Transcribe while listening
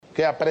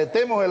que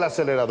apretemos el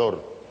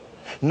acelerador.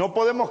 No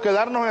podemos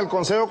quedarnos en el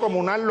Consejo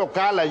Comunal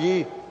local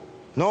allí.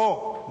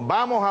 No,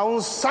 vamos a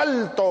un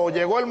salto.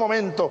 Llegó el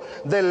momento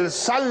del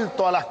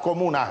salto a las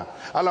comunas,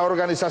 a la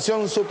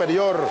organización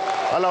superior,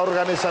 a la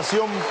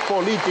organización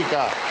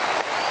política.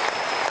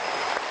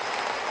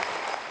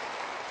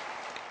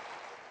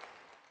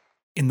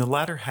 In the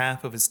latter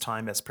half of his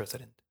time as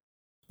president,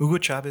 Hugo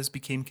Chavez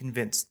became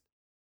convinced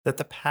that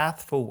the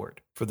path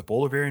forward for the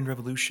Bolivarian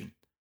Revolution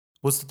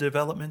was the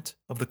development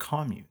of the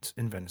communes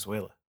in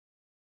Venezuela.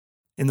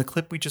 In the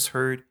clip we just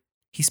heard,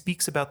 he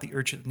speaks about the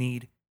urgent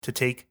need to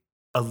take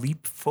a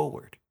leap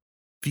forward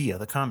via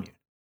the commune.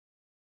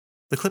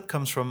 The clip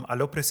comes from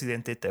Aló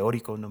Presidente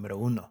Teórico Número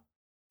Uno,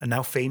 a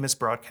now famous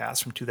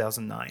broadcast from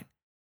 2009,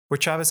 where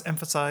Chavez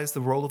emphasized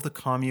the role of the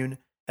commune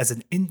as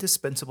an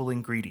indispensable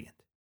ingredient,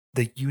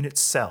 the unit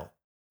cell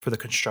for the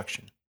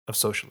construction of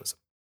socialism.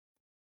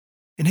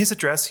 In his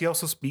address, he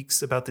also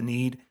speaks about the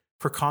need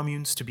for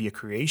communes to be a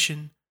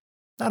creation,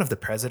 not of the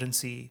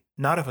presidency,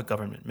 not of a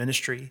government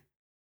ministry,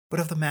 but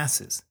of the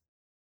masses.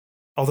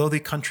 Although the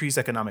country's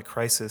economic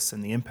crisis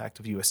and the impact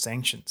of U.S.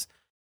 sanctions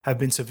have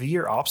been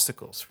severe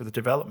obstacles for the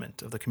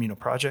development of the communal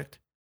project,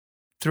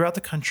 throughout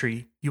the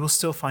country you will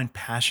still find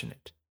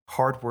passionate,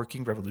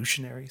 hard-working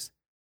revolutionaries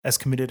as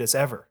committed as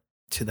ever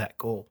to that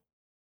goal.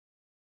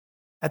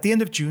 At the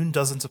end of June,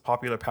 dozens of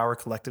popular power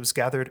collectives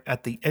gathered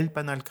at the El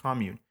Panal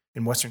Commune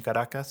in western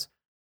Caracas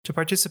to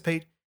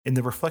participate in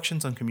the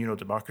Reflections on Communal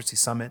Democracy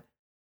Summit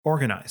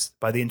organized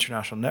by the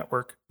International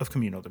Network of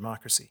Communal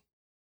Democracy.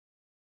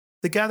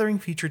 The gathering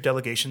featured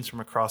delegations from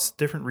across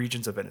different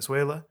regions of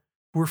Venezuela,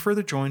 who were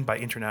further joined by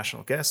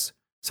international guests,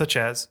 such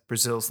as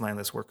Brazil's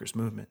landless workers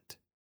movement.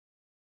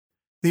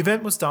 The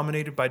event was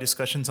dominated by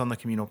discussions on the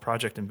communal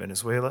project in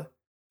Venezuela,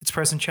 its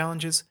present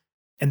challenges,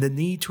 and the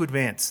need to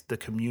advance the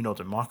communal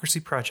democracy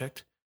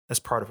project as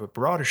part of a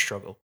broader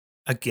struggle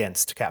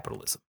against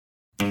capitalism.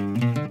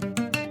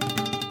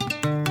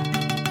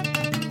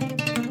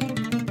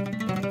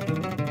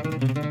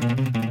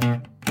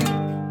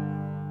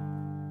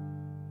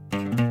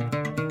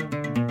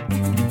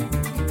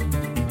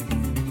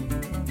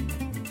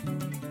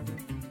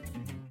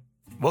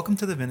 Welcome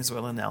to the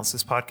Venezuela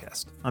Analysis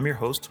Podcast. I'm your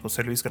host,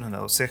 Jose Luis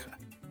Granado Ceja.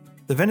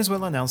 The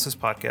Venezuela Analysis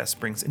Podcast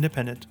brings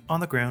independent,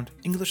 on-the-ground,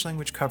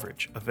 English-language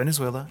coverage of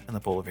Venezuela and the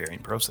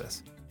Bolivarian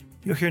process.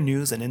 You'll hear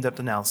news and in-depth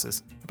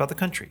analysis about the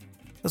country,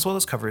 as well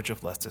as coverage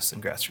of leftist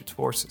and grassroots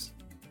forces.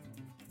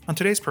 On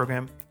today's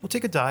program, we'll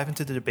take a dive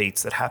into the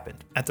debates that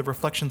happened at the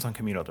Reflections on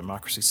Communal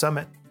Democracy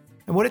Summit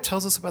and what it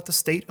tells us about the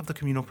state of the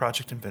communal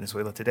project in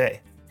Venezuela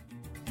today.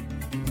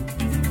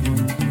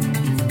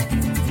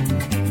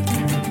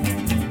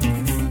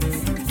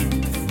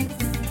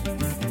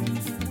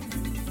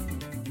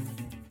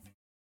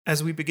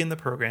 As we begin the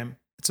program,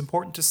 it's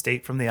important to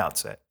state from the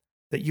outset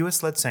that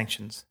US-led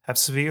sanctions have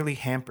severely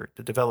hampered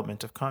the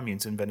development of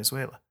communes in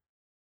Venezuela.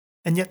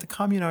 And yet the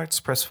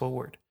communards press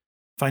forward,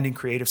 finding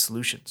creative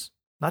solutions,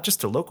 not just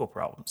to local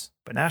problems,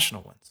 but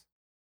national ones.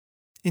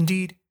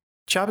 Indeed,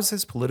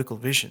 Chavez's political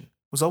vision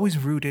was always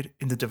rooted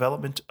in the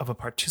development of a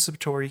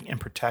participatory and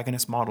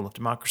protagonist model of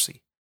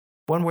democracy,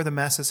 one where the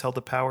masses held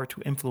the power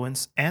to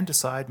influence and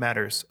decide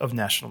matters of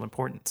national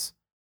importance.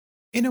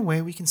 In a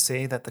way, we can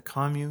say that the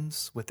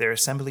communes, with their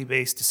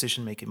assembly-based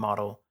decision-making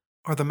model,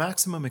 are the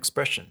maximum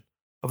expression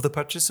of the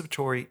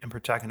participatory and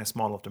protagonist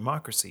model of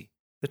democracy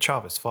that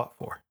Chavez fought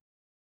for.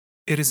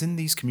 It is in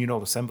these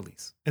communal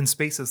assemblies, and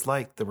spaces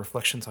like the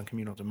Reflections on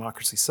Communal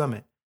Democracy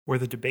Summit, where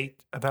the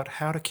debate about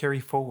how to carry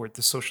forward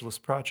the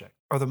socialist project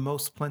are the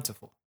most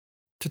plentiful.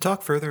 To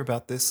talk further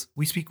about this,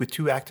 we speak with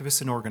two activists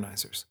and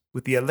organizers,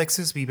 with the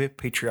Alexis Vive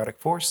Patriotic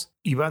Force,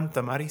 Ivan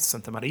Tamaris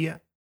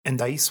Santamaria, and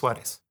Dais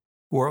Suarez,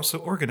 who are also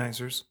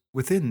organizers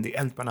within the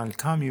El Panal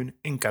Commune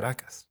in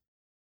Caracas.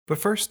 But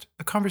first,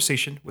 a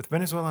conversation with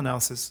Venezuela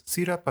Analysis'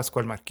 Cira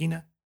Pascual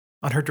Marquina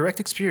on her direct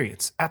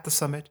experience at the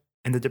summit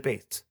and the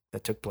debates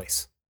that took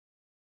place.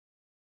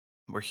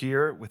 We're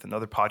here with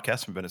another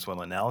podcast from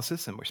Venezuela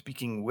Analysis, and we're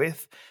speaking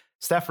with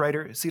staff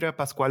writer Cira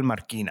Pascual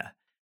Marquina.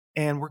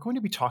 And we're going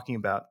to be talking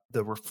about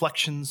the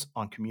Reflections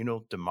on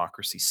Communal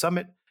Democracy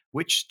Summit,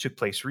 which took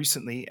place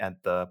recently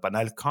at the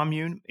Panal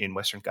Commune in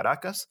western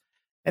Caracas.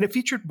 And it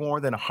featured more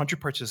than 100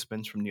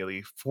 participants from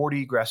nearly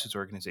 40 grassroots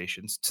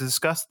organizations to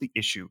discuss the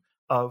issue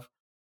of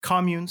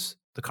communes,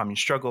 the commune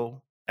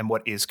struggle, and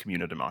what is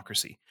communal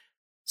democracy.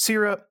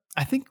 Cira,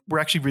 I think we're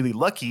actually really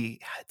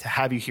lucky to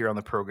have you here on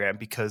the program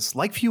because,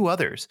 like few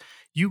others,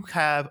 you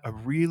have a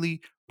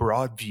really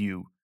broad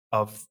view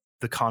of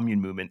the commune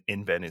movement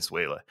in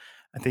Venezuela.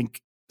 I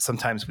think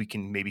sometimes we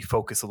can maybe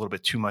focus a little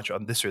bit too much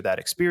on this or that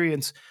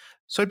experience.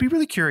 So I'd be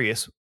really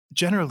curious,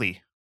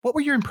 generally, what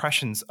were your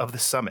impressions of the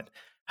summit?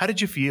 How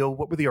did you feel?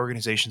 What were the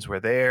organizations were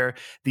there?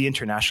 The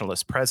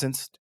internationalist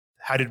presence?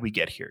 How did we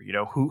get here? You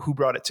know, who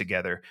brought it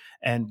together?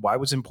 And why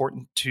was it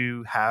important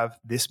to have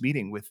this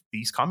meeting with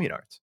these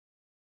communards?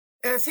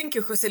 Thank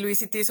you, Jose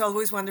Luis. It is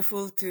always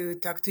wonderful to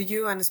talk to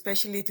you and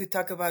especially to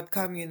talk about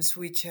communes,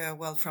 which,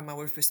 from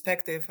our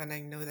perspective, and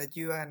I know that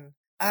you and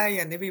I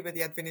and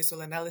everybody at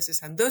Venezuela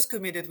Analysis and those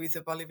committed with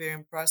the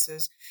Bolivarian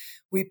process,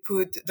 we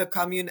put the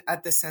commune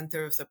at the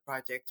center of the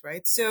project,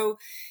 right? So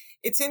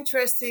it's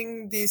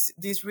interesting.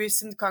 This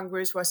recent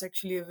Congress was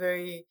actually a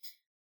very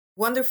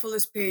wonderful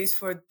space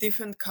for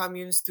different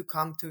communes to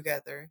come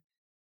together.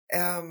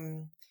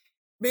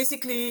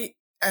 Basically,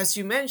 as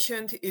you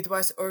mentioned, it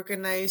was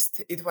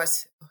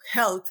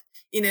held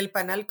in El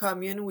Panal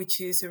commune,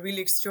 which is a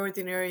really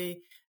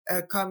extraordinary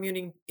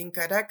commune in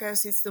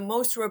Caracas. It's the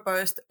most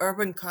robust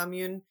urban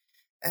commune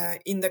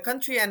in the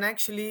country. And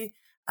actually,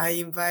 I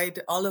invite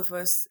all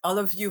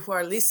of you who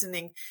are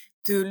listening,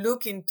 to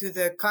look into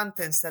the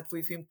contents that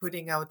we've been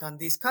putting out on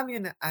this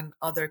commune and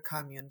other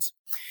communes.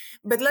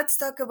 But let's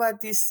talk about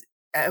this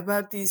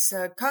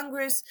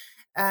Congress.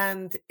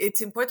 And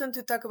it's important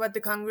to talk about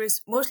the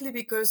Congress mostly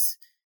because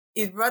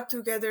it brought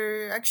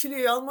together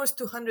actually almost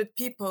 200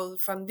 people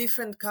from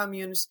different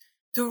communes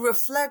to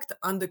reflect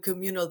on the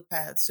communal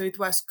path. So it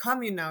was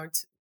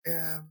communards,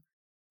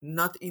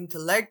 not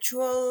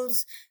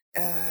intellectuals,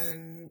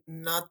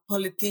 not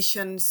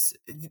politicians,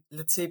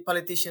 let's say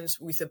politicians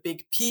with a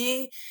big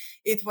P.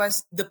 It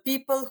was the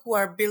people who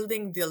are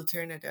building the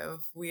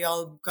alternative. We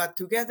all got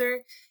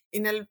together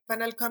in El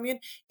Panal Commune.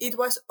 It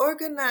was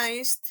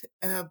organized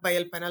by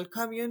El Panal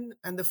Commune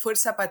and the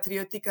Fuerza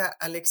Patriótica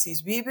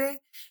Alexis Vive,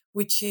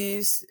 which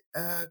is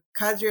a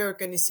cadre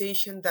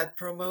organization that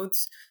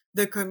promotes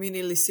the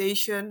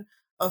communalization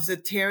of the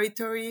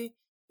territory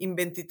in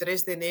 23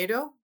 de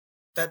Enero.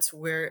 That's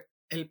where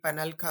El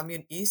Panal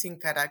Commune is in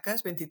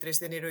Caracas. 23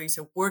 de Enero is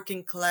a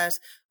working class,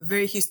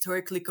 very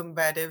historically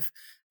combative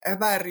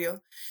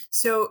barrio.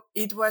 So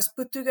it was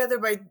put together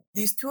by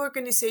these two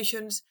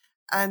organizations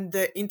and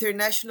the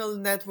International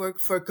Network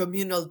for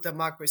Communal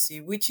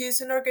Democracy, which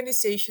is an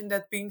organization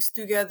that brings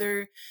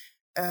together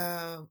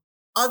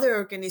other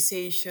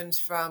organizations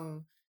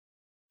from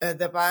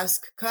the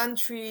Basque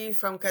Country,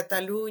 from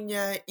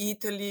Catalonia,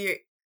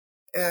 Italy,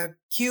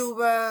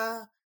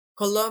 Cuba,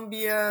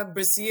 Colombia,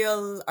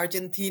 Brazil,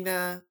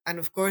 Argentina, and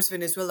of course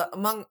Venezuela,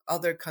 among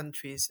other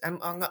countries,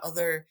 among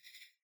other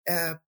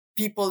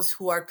peoples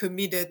who are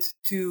committed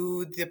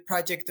to the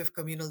project of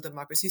communal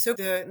democracy. So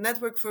the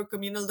Network for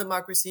Communal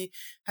Democracy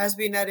has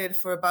been at it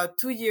for about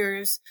 2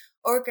 years,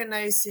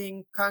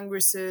 organizing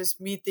congresses,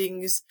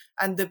 meetings,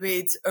 and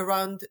debates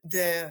around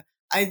the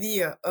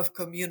idea of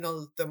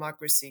communal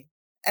democracy.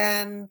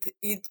 And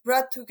it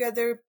brought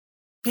together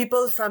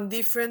people from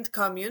different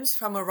communes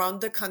from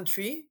around the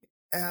country,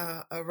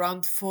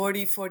 around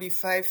 40,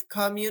 45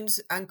 communes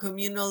and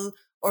communal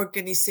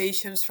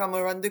organizations from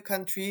around the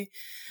country.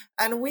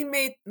 And we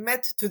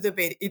met to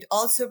debate. It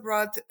also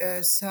brought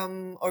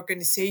some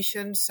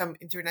organizations, some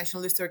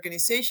internationalist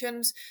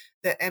organizations,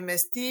 the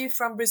MSD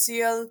from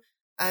Brazil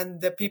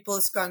and the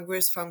People's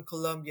Congress from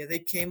Colombia. They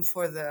came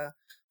for the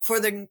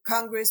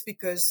Congress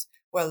because,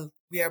 well,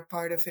 we are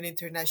part of an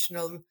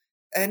international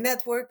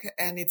network,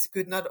 and it's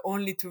good not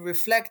only to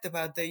reflect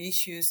about the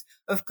issues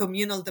of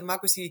communal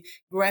democracy,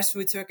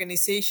 grassroots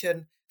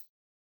organization,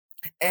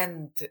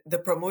 and the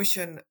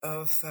promotion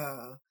of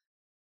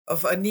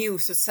a new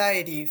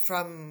society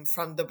from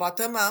the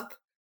bottom up.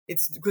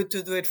 It's good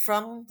to do it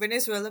from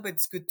Venezuela, but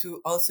it's good to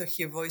also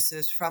hear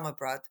voices from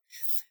abroad.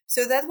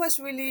 So that was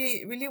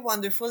really, really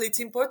wonderful. It's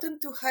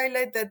important to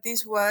highlight that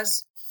this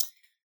was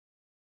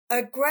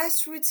a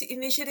grassroots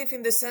initiative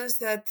in the sense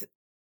that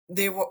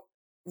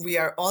we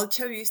are all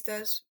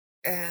Chavistas,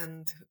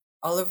 and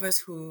all of us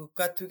who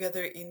got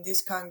together in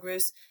this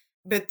Congress,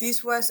 but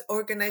this was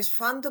organized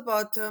from the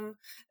bottom,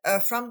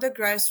 from the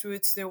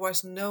grassroots. There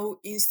was no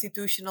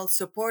institutional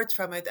support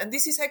from it. And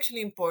this is actually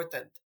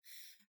important.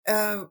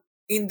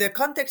 In the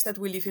context that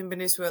we live in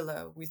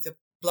Venezuela, with the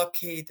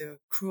blockade, the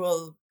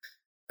cruel,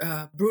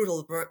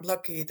 brutal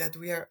blockade that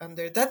we are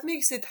under, that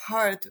makes it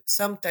hard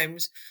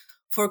sometimes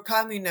for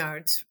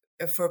communards,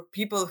 for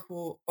people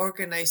who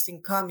organize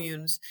in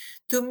communes,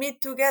 to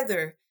meet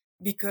together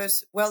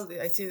because, well,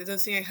 I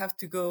don't think I have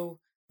to go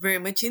very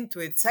much into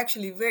it. It's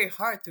actually very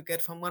hard to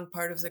get from one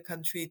part of the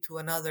country to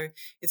another.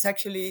 It's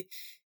actually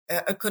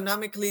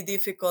economically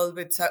difficult,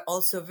 but it's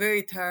also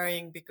very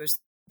tiring because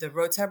the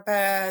roads are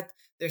bad,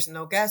 there's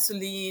no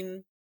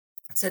gasoline,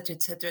 etc.,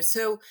 etc.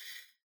 So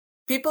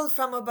people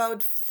from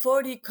about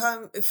 20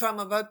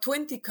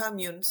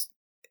 communes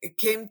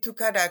came to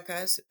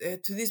Caracas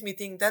to this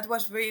meeting. That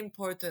was very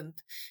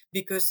important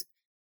because,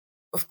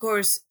 of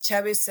course,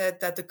 Chavez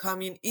said that the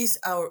commune is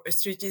our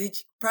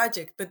strategic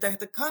project, but that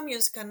the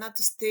communes cannot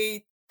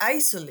stay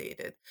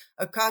isolated.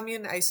 A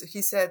commune,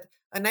 he said,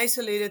 an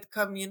isolated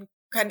commune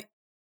can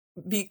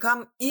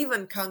become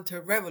even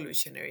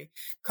counter-revolutionary.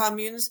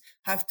 Communes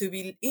have to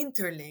be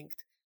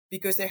interlinked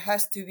because there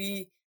has to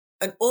be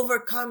an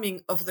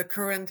overcoming of the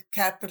current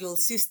capital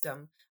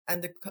system,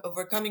 and the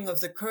overcoming of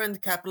the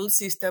current capital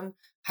system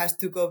has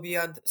to go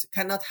beyond,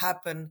 cannot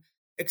happen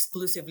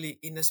exclusively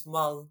in a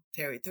small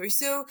territory.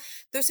 So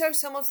those are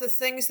some of the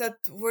things that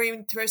were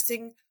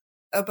interesting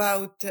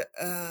about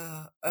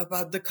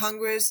the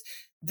Congress.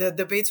 The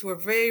debates were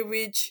very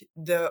rich.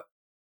 The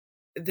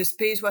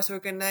space was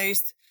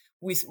organized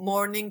with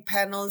morning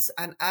panels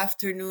and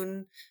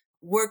afternoon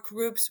work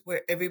groups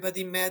where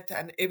everybody met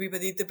and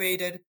everybody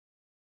debated.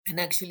 And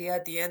actually,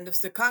 at the end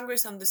of the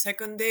Congress, on the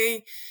second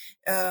day,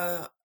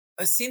 a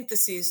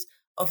synthesis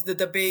of the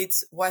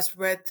debates was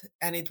read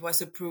and it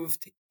was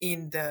approved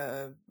in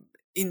the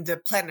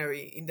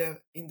plenary,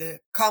 in the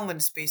common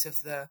space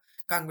of the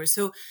Congress.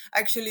 So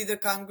actually, the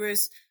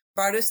Congress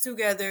brought us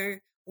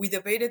together. We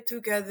debated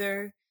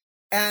together,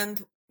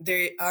 and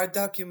there are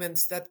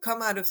documents that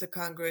come out of the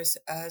Congress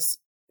as,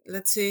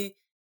 let's say,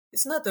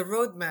 it's not a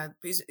roadmap.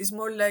 It's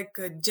more like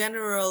a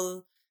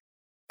general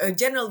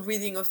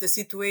reading of the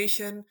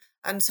situation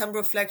and some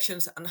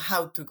reflections on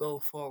how to go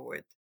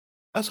forward.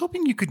 I was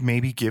hoping you could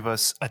maybe give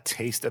us a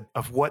taste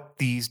of what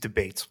these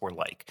debates were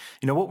like.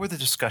 What were the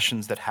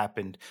discussions that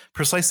happened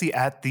precisely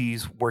at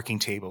these working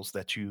tables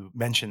that you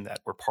mentioned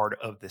that were part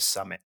of this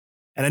summit?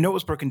 And I know it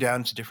was broken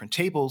down into different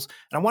tables,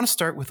 and I want to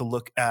start with a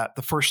look at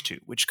the first two,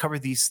 which cover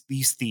these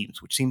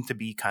themes, which seem to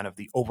be kind of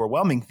the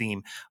overwhelming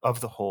theme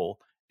of the whole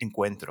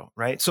encuentro,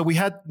 right? So we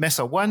had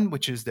Mesa 1,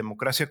 which is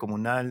Democracia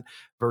Comunal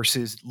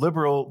versus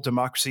liberal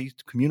democracy,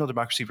 communal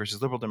democracy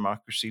versus liberal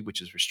democracy,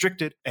 which is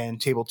restricted, and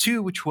Table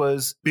 2, which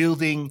was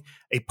building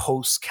a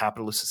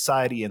post-capitalist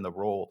society and the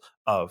role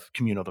of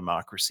communal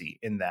democracy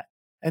in that.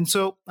 And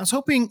so I was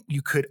hoping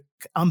you could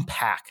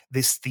unpack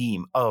this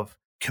theme of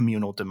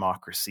communal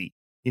democracy.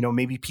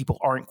 Maybe people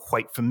aren't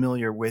quite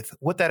familiar with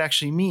what that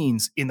actually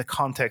means in the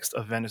context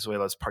of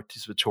Venezuela's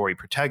participatory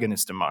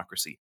protagonist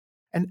democracy.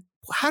 And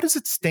how does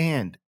it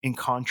stand in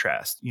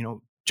contrast,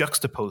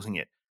 juxtaposing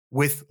it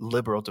with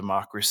liberal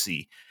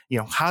democracy?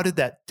 How did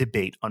that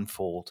debate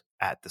unfold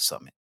at the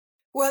summit?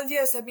 Well,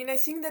 yes. I mean, I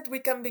think that we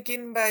can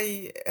begin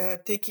by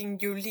taking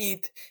your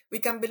lead. We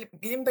can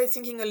begin by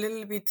thinking a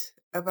little bit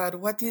about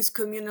what is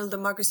communal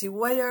democracy.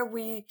 Why are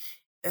we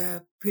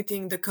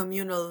putting the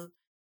communal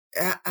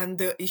and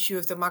the issue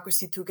of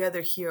democracy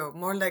together here?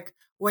 More like,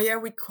 why are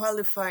we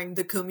qualifying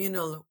the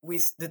communal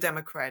with the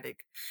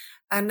democratic?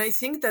 And I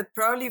think that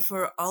probably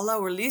for all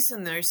our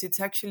listeners, it's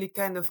actually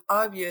kind of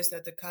obvious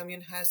that the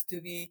commune has to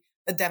be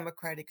a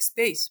democratic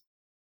space,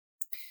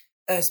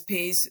 a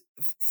space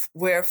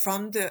where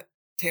from the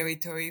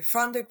territory,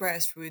 from the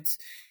grassroots,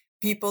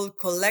 people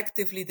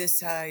collectively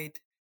decide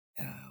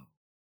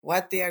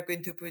what they are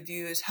going to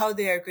produce, how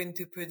they are going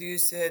to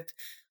produce it,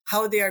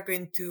 how they are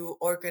going to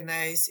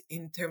organize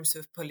in terms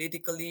of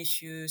political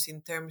issues,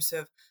 in terms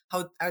of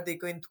how are they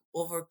going to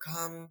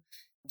overcome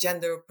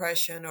gender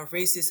oppression or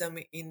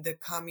racism in the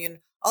commune.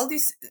 All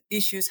these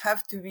issues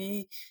have to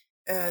be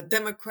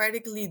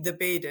democratically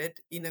debated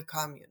in a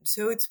commune.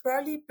 So it's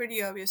probably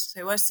pretty obvious,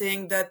 as I was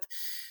saying, that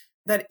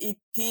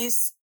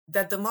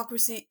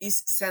democracy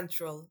is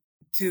central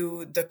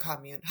to the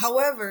commune.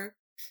 However,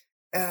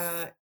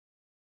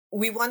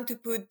 we want to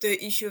put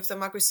the issue of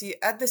democracy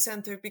at the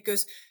center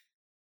because,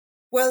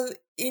 well,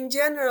 in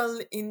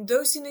general, in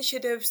those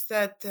initiatives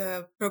that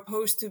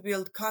propose to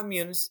build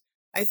communes,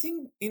 I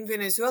think in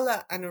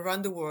Venezuela and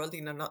around the world,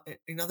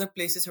 in other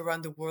places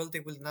around the world, they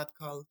will not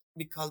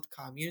be called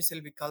communes.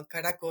 They'll be called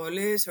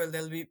caracoles, or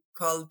they'll be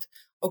called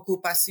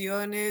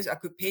occupaciones,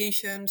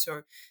 occupations,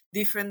 or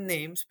different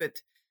names.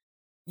 But,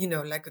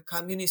 like a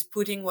commune is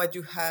putting what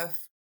you have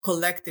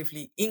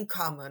collectively in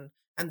common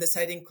and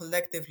deciding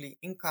collectively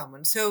in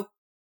common. So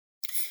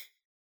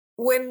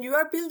when you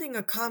are building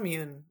a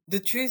commune,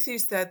 the truth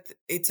is that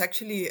it's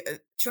actually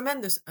a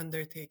tremendous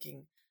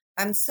undertaking.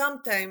 And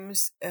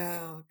sometimes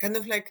kind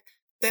of like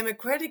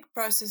democratic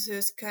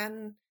processes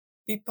can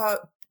be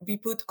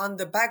put on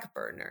the back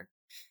burner.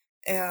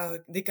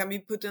 They can be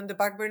put on the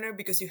back burner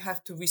because you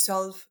have to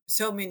resolve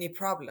so many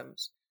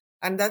problems.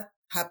 And that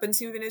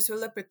happens in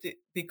Venezuela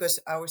because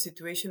our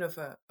situation of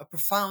a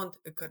profound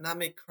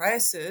economic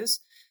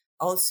crisis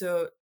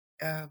also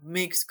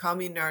makes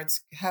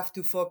communards have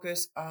to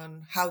focus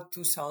on how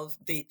to solve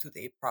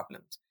day-to-day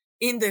problems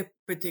in the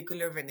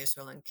particular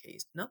Venezuelan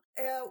case. No,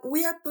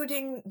 we are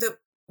putting the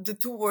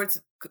two words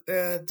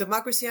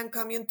democracy and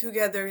commune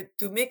together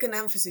to make an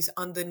emphasis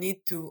on the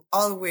need to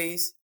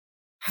always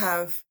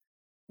have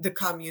the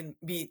commune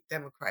be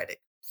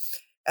democratic.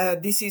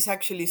 This is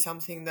actually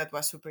something that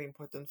was super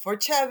important for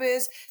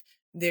Chavez.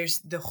 There's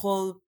the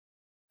whole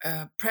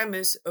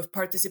premise of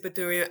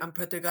participatory and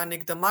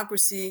protagonic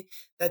democracy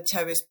that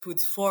Chavez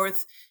puts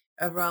forth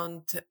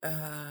around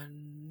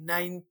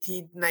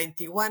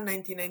 1991,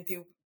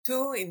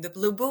 1992 in the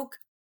Blue Book.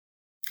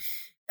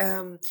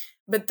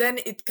 But then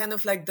it kind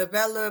of like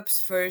develops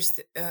first.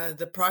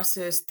 The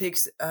process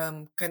takes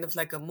kind of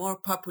like a more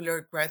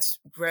popular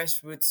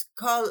grassroots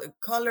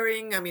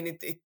coloring. I mean,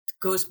 it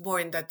goes more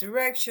in that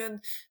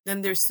direction.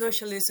 Then there's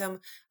socialism,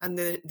 and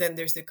then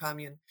there's the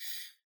commune.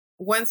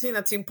 One thing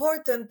that's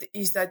important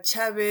is that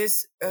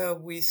Chavez,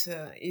 with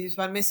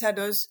Isvan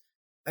Mesaros,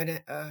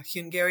 a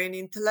Hungarian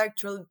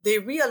intellectual, they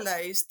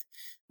realized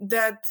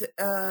that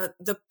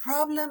the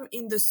problem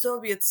in the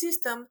Soviet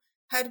system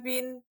had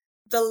been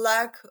the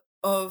lack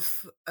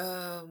of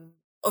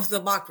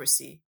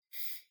democracy.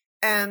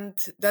 And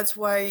that's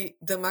why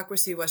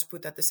democracy was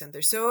put at the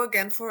center. So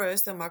again, for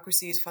us,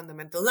 democracy is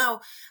fundamental.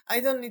 Now, I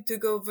don't need to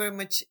go very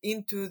much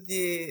into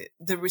the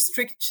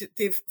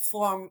restrictive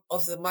form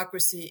of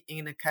democracy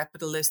in a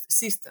capitalist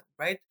system,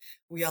 right?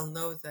 We all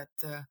know that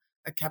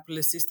a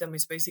capitalist system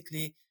is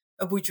basically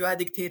a bourgeois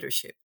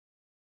dictatorship.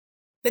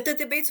 But the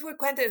debates were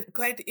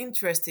quite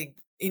interesting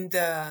in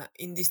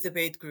these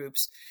debate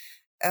groups,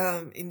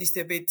 in these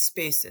debate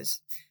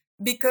spaces,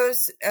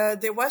 because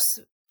there was,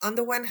 on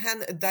the one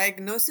hand, a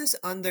diagnosis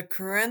on the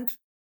current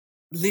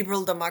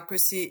liberal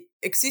democracy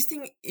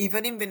existing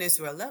even in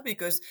Venezuela,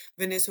 because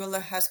Venezuela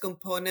has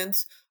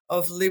components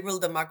of liberal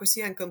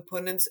democracy and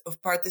components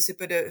of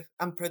participative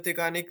and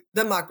protagonic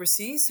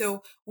democracy.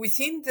 So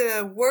within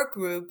the work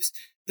groups,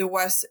 there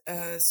was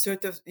a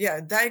sort of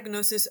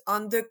diagnosis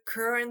on the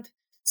current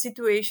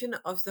situation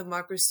of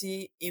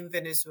democracy in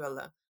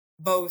Venezuela,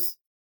 both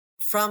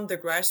from the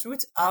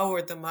grassroots,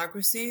 our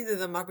democracy, the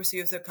democracy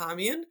of the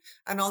commune,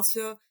 and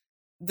also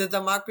the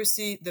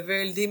democracy, the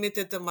very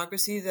limited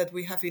democracy that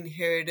we have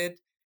inherited,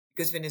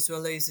 because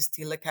Venezuela is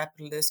still a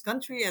capitalist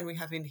country, and we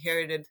have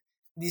inherited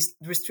this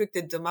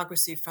restricted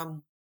democracy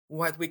from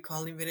what we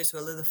call in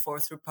Venezuela the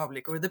Fourth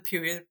Republic, or the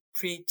period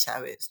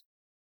pre-Chavez.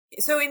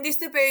 So in this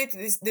debate,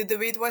 the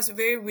debate was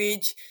very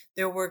rich.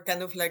 There were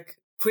kind of like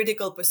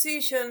critical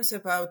positions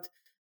about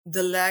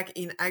the lag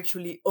in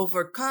actually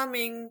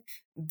overcoming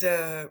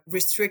the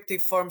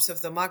restrictive forms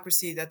of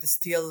democracy that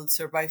still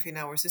survive in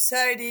our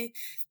society.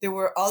 There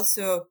were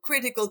also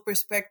critical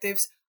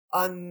perspectives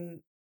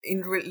in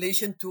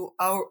relation to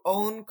our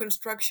own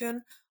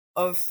construction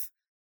of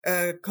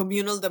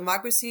communal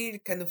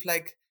democracy, kind of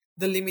like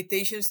the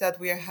limitations that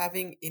we are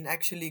having in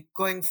actually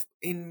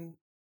growing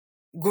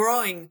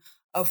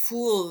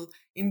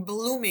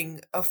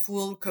blooming a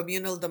full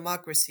communal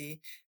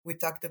democracy. We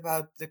talked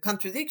about the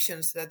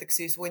contradictions that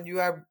exist when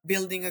you are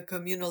building a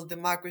communal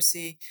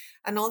democracy.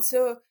 And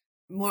also,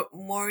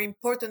 more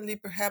importantly,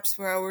 perhaps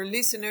for our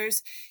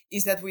listeners,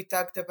 is that we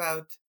talked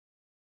about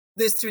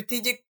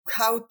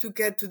how to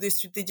get to the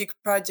strategic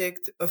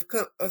project of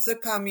the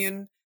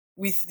commune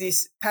with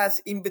this path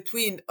in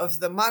between of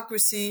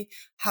democracy,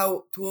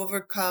 how to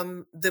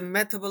overcome the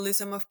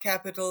metabolism of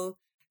capital,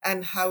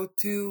 and how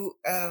to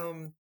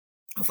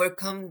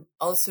overcome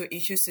also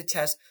issues such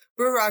as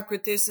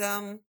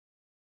bureaucratism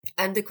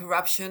and the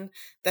corruption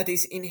that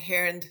is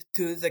inherent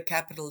to the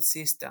capital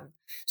system.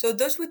 So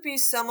those would be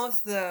some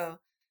of the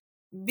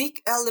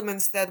big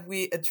elements that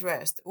we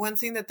addressed. One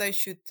thing that I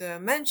should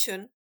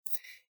mention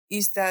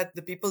is that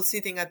the people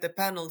sitting at the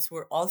panels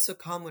were also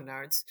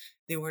communards.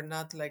 They were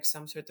not like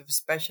some sort of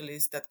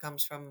specialist that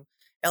comes from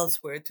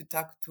elsewhere to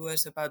talk to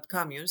us about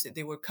communes.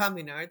 They were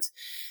communards.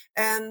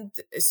 And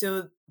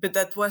so, but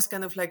that was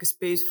kind of like a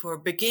space for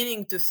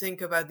beginning to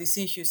think about these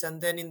issues.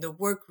 And then in the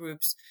work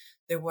groups,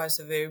 there was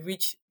a very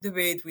rich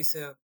debate with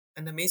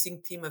an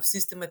amazing team of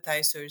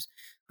systematizers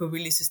who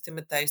really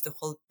systematized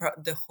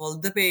the whole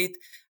debate.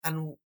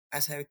 And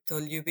as I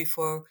told you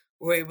before,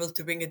 were able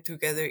to bring it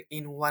together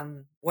in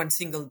one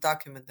single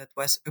document that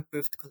was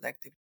approved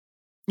collectively.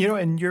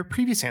 In your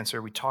previous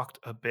answer, we talked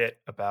a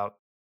bit about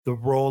the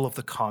role of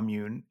the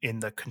commune in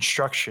the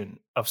construction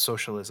of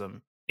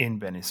socialism in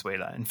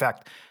Venezuela. In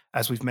fact,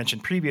 as we've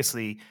mentioned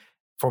previously,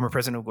 former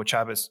President Hugo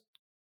Chavez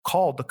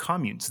called the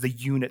communes the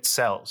unit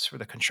cells for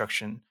the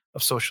construction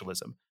of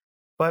socialism.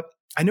 But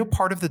I know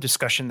part of the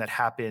discussion that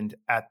happened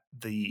at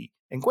the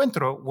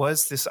encuentro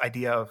was this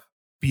idea of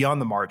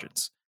beyond the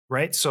margins,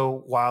 right?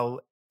 So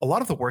while a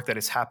lot of the work that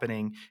is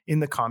happening in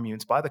the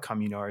communes by the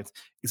communards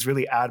is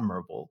really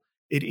admirable,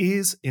 it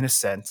is, in a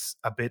sense,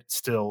 a bit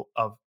still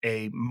of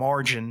a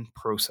margin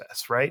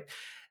process, right?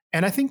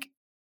 And I think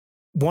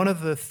one of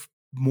the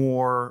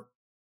more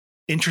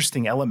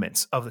interesting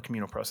elements of the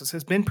communal process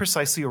has been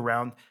precisely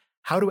around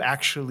how to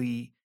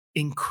actually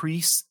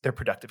increase their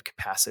productive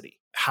capacity,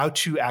 how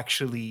to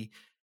actually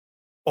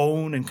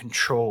own and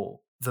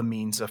control the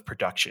means of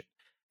production.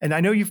 And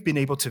I know you've been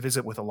able to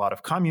visit with a lot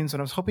of communes,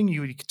 and I was hoping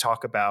you could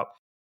talk about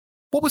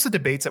what was the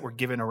debates that were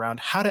given around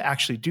how to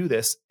actually do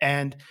this?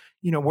 And,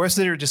 was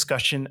there a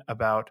discussion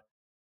about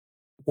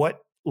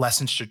what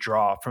lessons to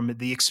draw from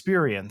the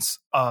experience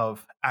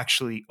of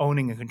actually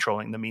owning and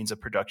controlling the means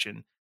of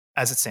production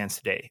as it stands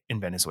today in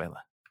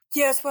Venezuela?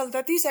 Yes, well,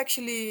 that is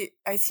actually,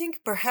 I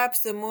think,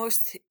 perhaps the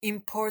most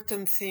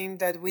important thing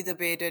that we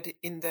debated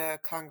in the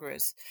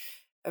Congress.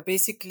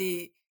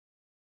 Basically,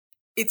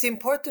 it's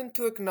important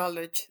to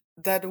acknowledge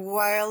that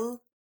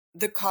while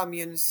the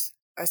communes,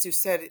 as you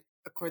said,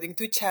 according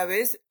to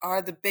Chavez,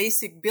 are the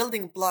basic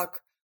building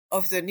block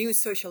of the new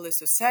socialist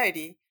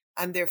society,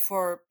 and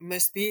therefore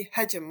must be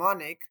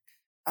hegemonic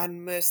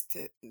and must,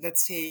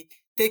 let's say,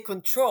 take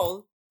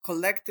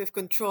collective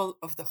control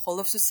of the whole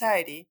of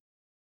society,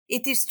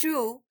 it is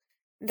true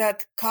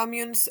that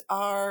communes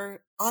are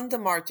on the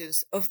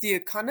margins of the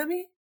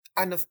economy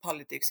and of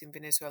politics in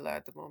Venezuela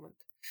at the moment.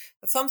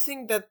 That's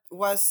something that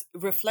was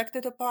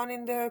reflected upon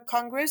in the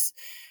Congress.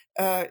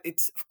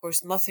 It's, of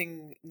course,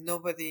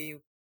 nobody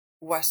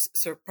was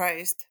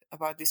surprised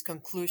about this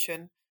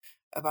conclusion,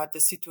 about the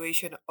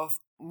situation of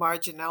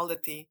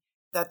marginality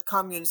that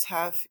communes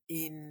have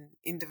in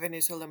the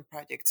Venezuelan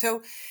project.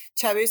 So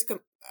Chavez,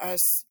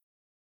 as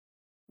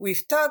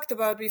we've talked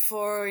about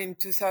before, in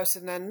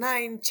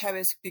 2009,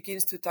 Chavez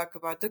begins to talk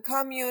about the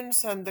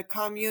communes, and the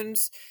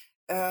communes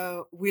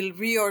will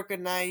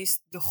reorganize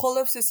the whole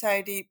of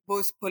society,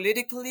 both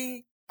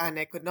politically and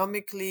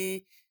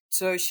economically,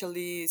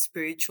 socially,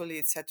 spiritually,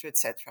 etc.,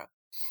 etc.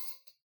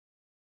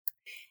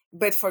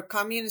 But for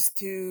communes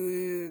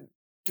to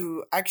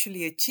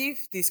actually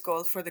achieve this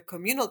goal, for the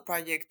communal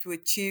project to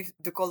achieve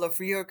the goal of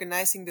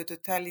reorganizing the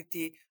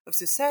totality of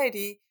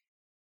society,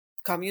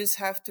 communes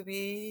have to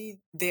be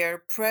there,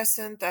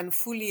 present and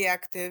fully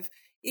active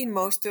in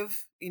most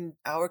of, in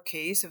our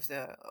case, of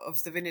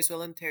the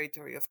Venezuelan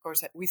territory. Of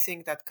course, we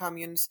think that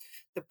communes,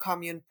 the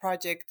commune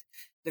project,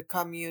 the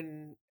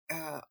commune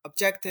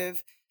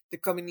objective, the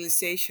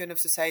communalization of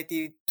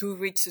society to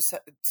reach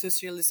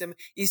socialism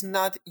is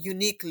not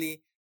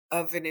uniquely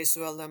a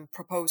Venezuelan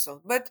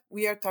proposal, but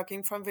we are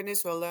talking from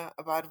Venezuela,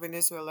 about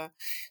Venezuela.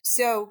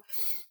 So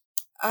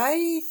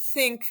I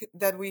think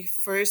that we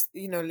first,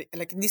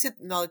 like in this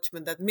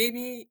acknowledgement that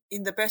maybe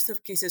in the best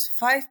of cases,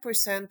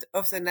 5%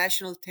 of the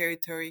national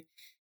territory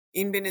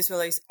in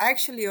Venezuela is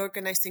actually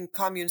organized in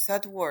communes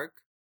that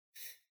work.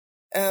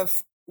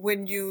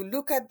 When you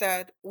look at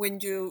that, when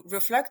you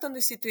reflect on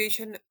the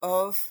situation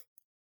of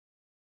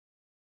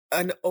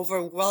an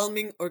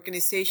overwhelming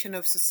organization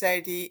of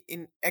society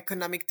in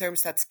economic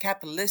terms that's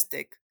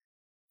capitalistic,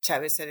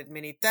 Chavez said it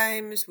many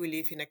times. We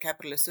live in a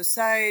capitalist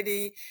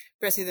society.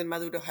 President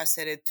Maduro has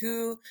said it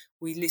too.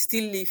 We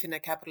still live in a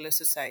capitalist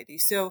society.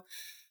 So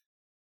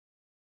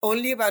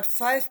only about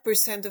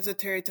 5% of the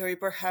territory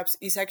perhaps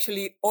is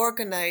actually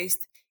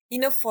organized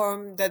in a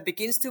form that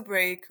begins to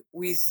break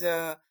with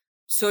the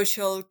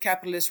social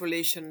capitalist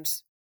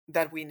relations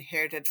that we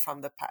inherited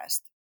from the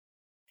past.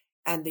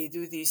 And they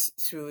do this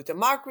through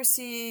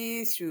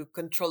democracy, through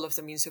control of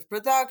the means of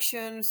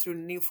production, through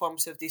new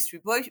forms of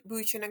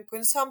distribution and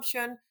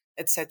consumption,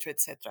 etc.,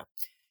 etc.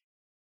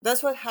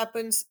 That's what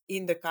happens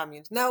in the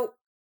communes. Now,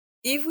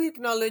 if we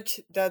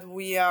acknowledge that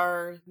we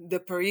are the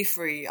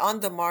periphery, on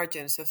the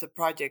margins of the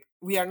project,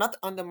 we are not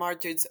on the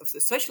margins of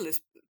the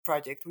socialist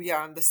project. We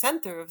are on the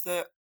center of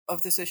the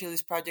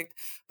socialist project,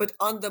 but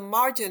on the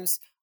margins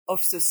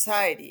of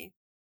society.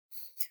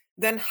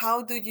 Then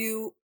how do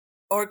you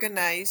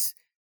organize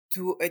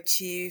to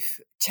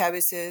achieve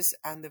Chavez's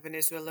and the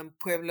Venezuelan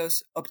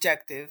pueblo's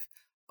objective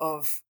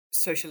of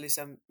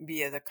socialism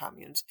via the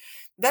communes?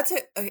 That's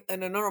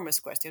an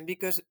enormous question,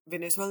 because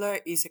Venezuela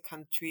is a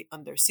country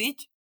under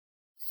siege.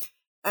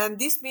 And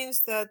this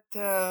means that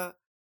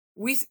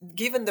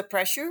given the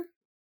pressure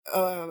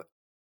on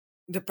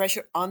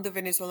the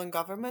Venezuelan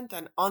government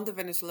and on the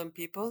Venezuelan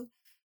people,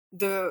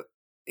 the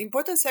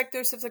important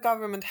sectors of the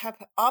government have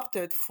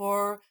opted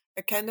for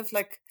a kind of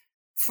like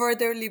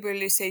further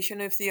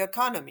liberalization of the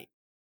economy.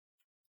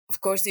 Of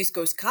course, this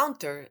goes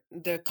counter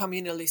the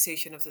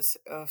communalization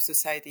of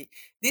society.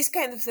 These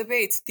kind of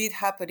debates did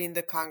happen in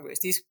the Congress.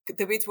 These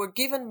debates were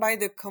given by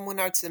the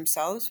communards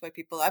themselves, by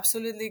people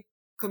absolutely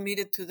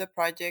committed to the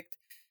project,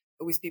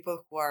 with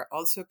people who are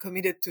also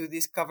committed to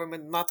this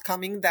government not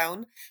coming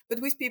down,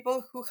 but with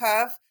people who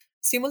have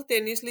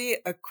simultaneously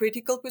a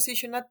critical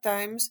position at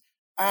times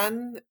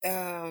and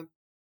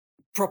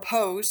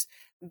propose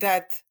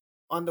that,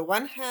 on the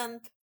one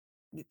hand,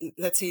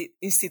 let's say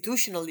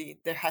institutionally,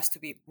 there has to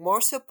be more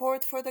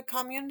support for the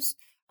communes.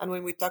 And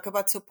when we talk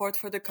about support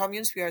for the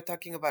communes, we are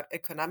talking about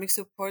economic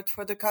support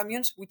for the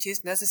communes, which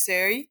is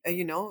necessary.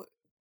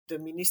 The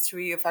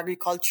Ministry of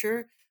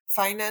Agriculture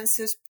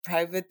finances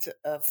private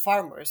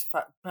farmers,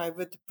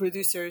 private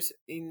producers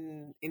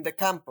in the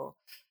campo.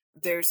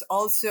 There's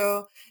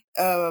also,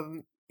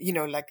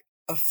 like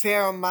a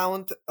fair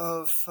amount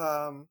of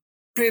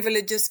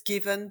privileges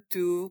given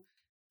to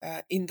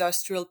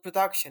industrial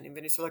production in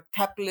Venezuela,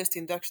 capitalist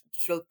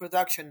industrial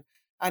production,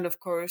 and of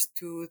course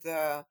to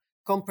the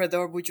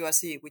comprador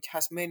bourgeoisie, which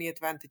has many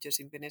advantages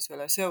in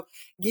Venezuela. So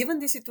given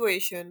the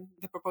situation,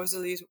 the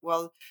proposal is,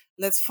 well,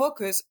 let's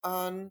focus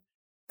on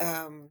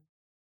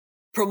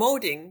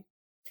promoting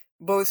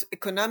both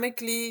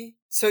economically,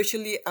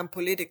 socially, and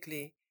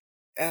politically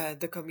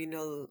the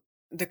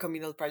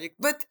communal project.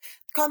 But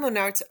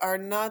communards are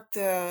not,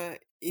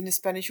 in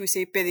Spanish we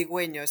say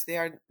pedigüeños.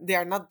 They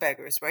are not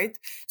beggars, right?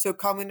 So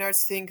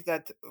communards think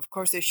that, of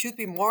course, there should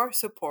be more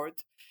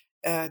support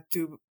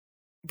to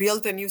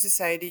build a new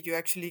society. You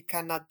actually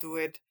cannot do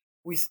it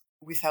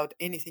without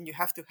anything. You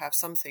have to have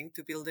something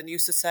to build a new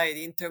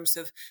society in terms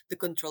of the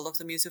control of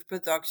the means of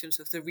productions,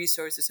 of the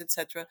resources,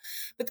 etc.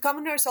 But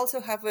communards also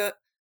have a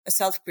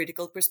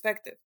self-critical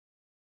perspective.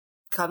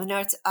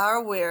 Communards are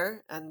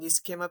aware, and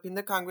this came up in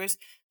the Congress,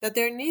 that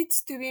there need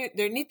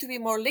to be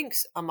more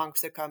links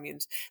amongst the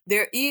communes.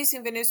 There is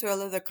in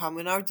Venezuela the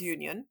Communard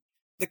Union.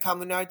 The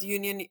Communard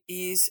Union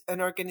is an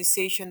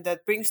organization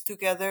that brings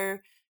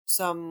together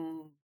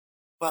some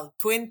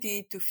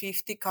 20 to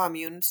 50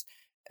 communes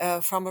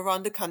from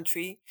around the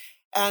country.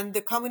 And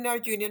the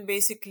Communard Union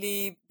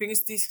basically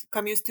brings these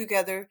communes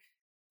together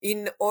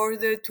in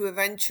order to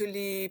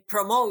eventually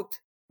promote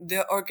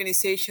the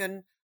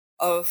organization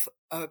of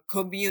a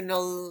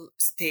communal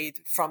state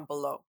from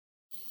below.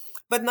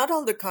 But not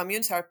all the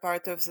communes are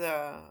part of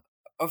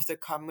the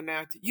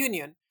Communard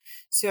Union.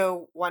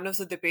 So one of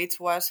the debates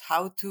was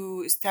how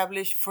to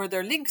establish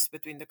further links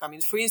between the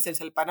communes. For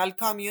instance, El Panal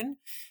Commune,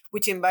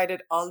 which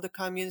invited all the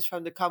communes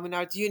from the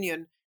Communard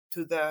Union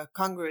to the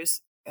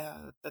Congress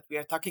that we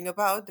are talking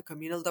about, the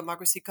Communal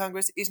Democracy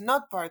Congress, is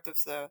not part of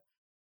the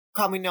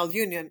Communal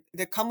Union.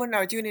 The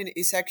Communard Union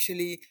is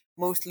actually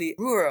mostly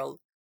rural.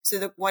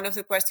 So one of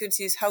the questions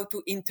is how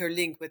to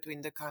interlink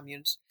between the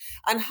communes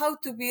and how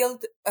to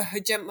build a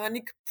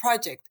hegemonic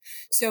project.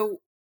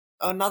 So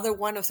another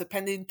one of the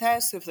pending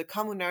tasks of the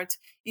Communards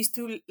is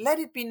to let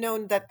it be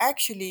known that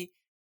actually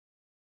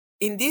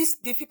in these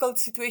difficult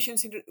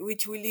situations in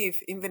which we live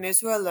in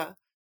Venezuela,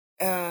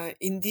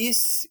 in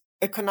this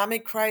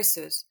economic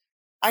crisis,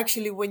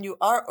 actually when you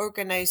are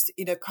organized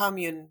in a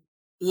commune,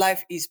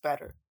 life is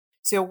better.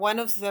 So one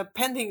of the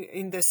pending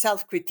in the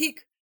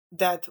self-critique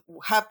that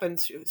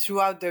happens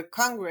throughout the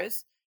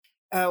Congress,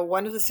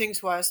 one of the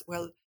things was,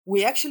 well,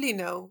 we actually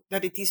know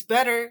that it is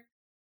better,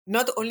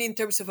 not only in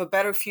terms of a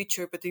better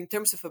future, but in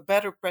terms of a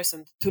better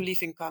present, to live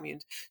in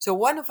communes. So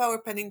one of our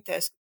pending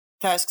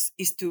tasks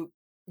is to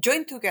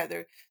join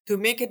together, to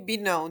make it be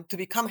known, to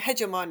become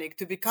hegemonic,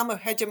 to become a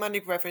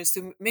hegemonic reference,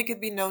 to make it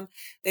be known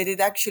that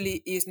it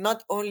actually is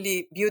not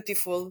only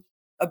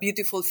a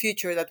beautiful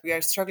future that we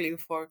are struggling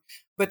for,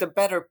 but a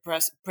better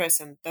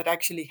present that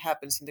actually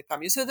happens in the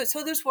commune. So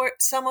those were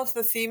some of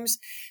the themes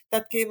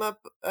that came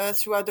up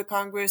throughout the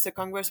Congress. The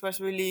Congress was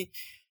really,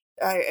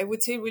 I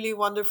would say, really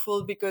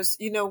wonderful because,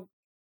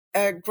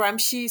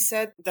 Gramsci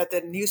said that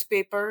the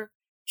newspaper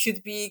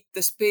should be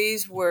the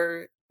space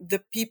where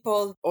the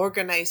people,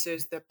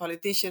 organizers, the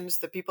politicians,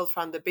 the people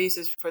from the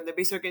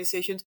base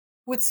organizations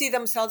would see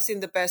themselves in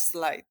the best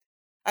light.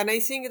 And I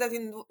think that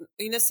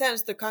in a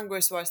sense, the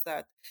Congress was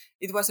that.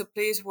 It was a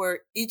place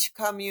where each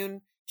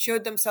commune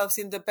showed themselves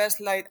in the best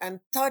light and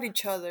taught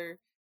each other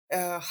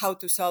how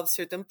to solve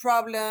certain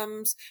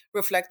problems,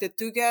 reflected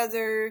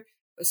together,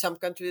 some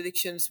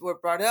contradictions were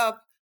brought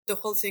up. The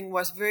whole thing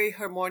was very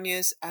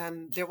harmonious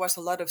and there was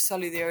a lot of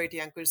solidarity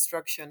and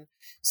construction.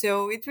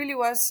 So it really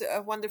was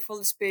a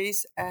wonderful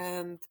space.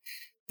 And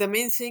the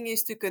main thing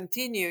is to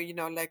continue,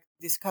 like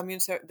the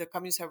communes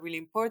are really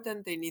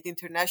important. They need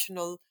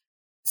international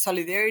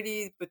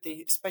solidarity, but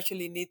they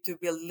especially need to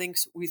build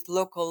links with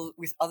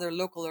other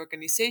local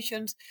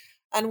organizations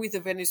and with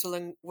the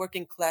Venezuelan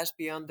working class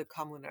beyond the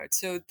Communards.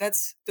 So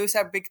those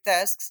are big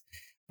tasks,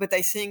 but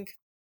I think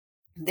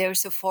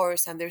there's a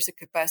force and there's a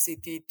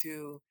capacity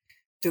to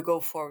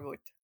go forward.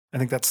 I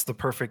think that's the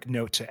perfect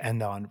note to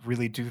end on.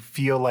 Really do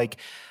feel like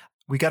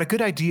we got a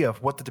good idea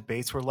of what the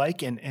debates were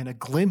like and a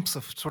glimpse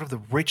of sort of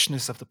the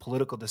richness of the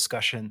political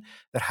discussion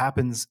that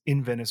happens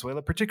in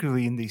Venezuela,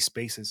 particularly in these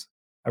spaces.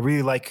 I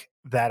really like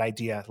that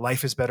idea.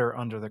 Life is better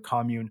under the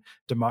commune.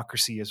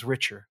 Democracy is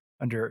richer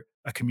under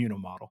a communal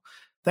model.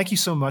 Thank you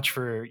so much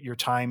for your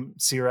time,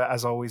 Sira.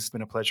 As always, it's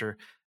been a pleasure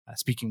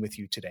speaking with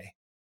you today.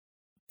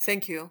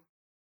 Thank you.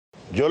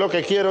 Yo lo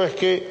que quiero es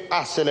que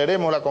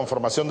aceleremos la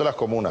conformación de las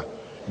comunas.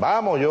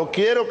 Vamos, yo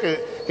quiero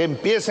que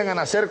empiecen a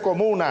nacer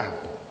comunas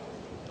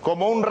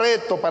como un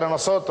reto para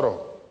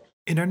nosotros.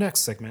 In our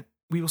next segment,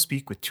 we will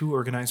speak with two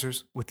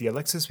organizers with the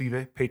Alexis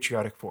Vive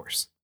Patriotic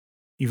Force,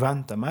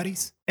 Iván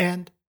Tamaris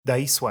and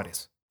Dai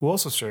Suarez, who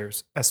also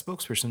serves as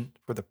spokesperson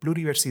for the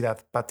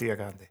Pluriversidad Patria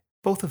Grande.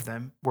 Both of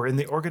them were in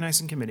the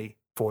organizing committee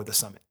for the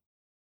summit.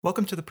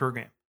 Welcome to the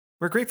program.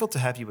 We're grateful to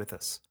have you with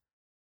us.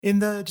 In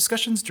the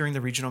discussions during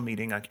the regional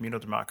meeting on communal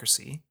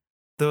democracy,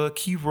 the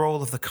key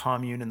role of the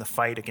commune in the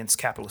fight against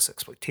capitalist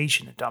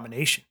exploitation and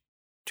domination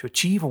to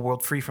achieve a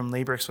world free from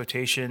labor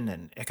exploitation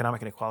and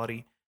economic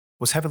inequality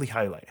was heavily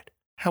highlighted.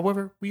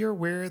 However, we are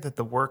aware that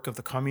the work of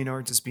the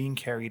Communards is being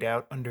carried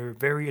out under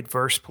very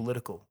adverse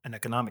political and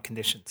economic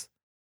conditions.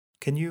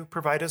 Can you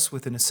provide us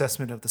with an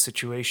assessment of the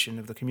situation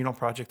of the communal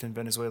project in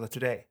Venezuela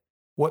today?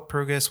 What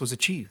progress was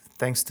achieved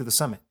thanks to the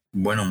summit?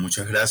 Bueno,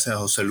 muchas gracias,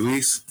 José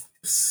Luis.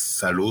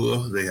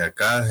 Saludos desde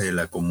acá, desde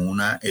la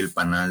comuna El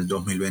Panal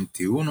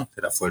 2021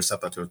 de la Fuerza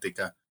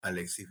Patriótica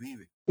Alexis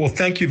Vive. Well,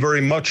 thank you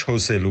very much,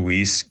 Jose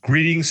Luis.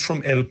 Greetings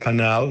from El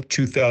Panal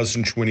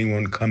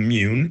 2021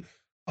 Commune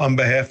on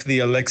behalf of the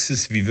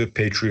Alexis Vive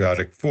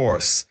Patriotic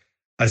Force.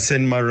 I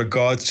send my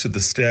regards to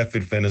the staff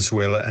at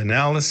Venezuela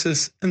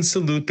Analysis and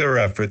salute their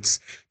efforts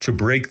to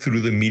break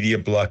through the media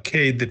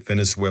blockade that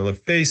Venezuela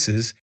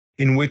faces,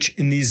 in which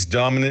in these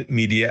dominant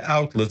media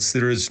outlets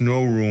there is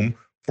no room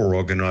for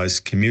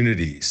organized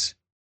communities.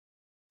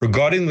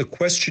 Regarding the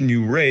question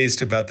you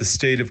raised about the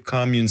state of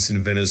communes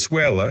in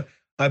Venezuela,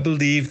 I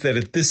believe that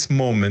at this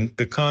moment,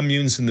 the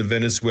communes and the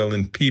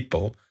Venezuelan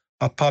people,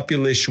 a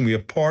population we are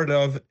part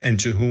of and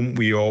to whom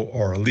we owe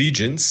our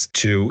allegiance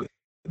to,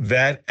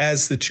 that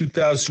as the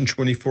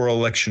 2024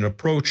 election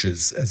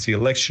approaches, as the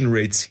election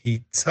rates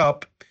heats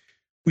up,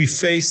 we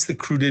face the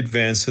crude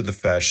advance of the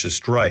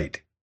fascist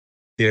right.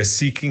 They are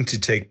seeking to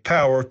take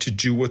power to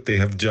do what they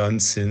have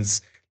done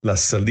since La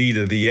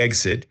Salida, the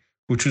exit,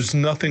 which was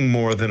nothing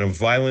more than a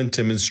violent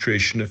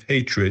demonstration of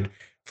hatred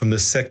from the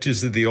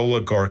sectors of the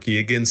oligarchy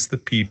against the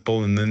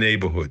people in the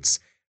neighborhoods,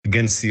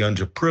 against the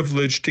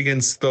underprivileged,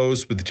 against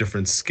those with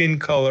different skin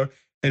color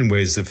and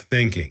ways of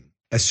thinking.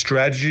 A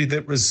strategy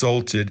that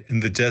resulted in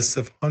the deaths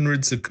of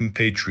hundreds of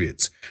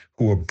compatriots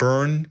who were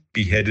burned,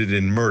 beheaded,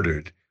 and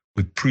murdered,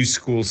 with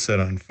preschools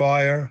set on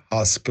fire,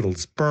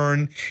 hospitals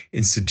burned,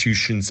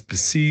 institutions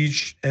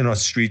besieged, and our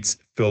streets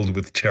filled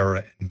with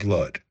terror and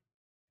blood.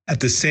 At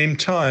the same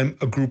time,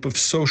 a group of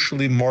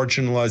socially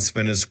marginalized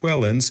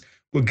Venezuelans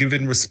were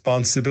given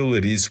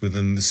responsibilities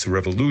within this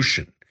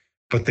revolution,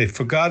 but they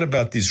forgot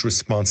about these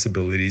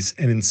responsibilities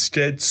and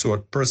instead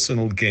sought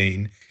personal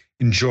gain,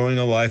 enjoying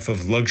a life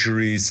of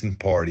luxuries and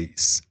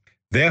parties.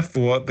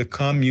 Therefore, the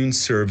Commune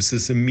serves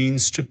as a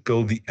means to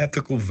build the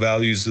ethical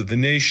values of the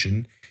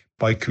nation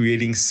by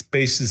creating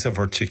spaces of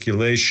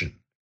articulation.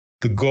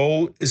 The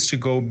goal is to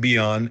go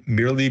beyond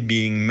merely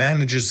being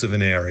managers of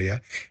an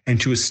area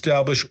and to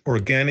establish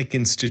organic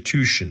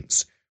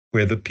institutions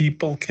where the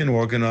people can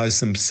organize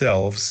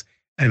themselves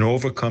and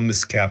overcome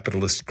this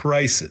capitalist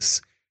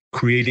crisis,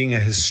 creating a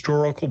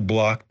historical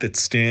bloc that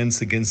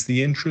stands against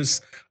the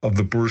interests of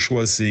the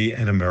bourgeoisie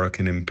and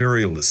American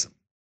imperialism.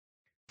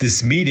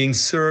 This meeting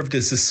served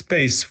as a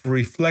space for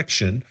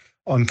reflection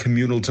on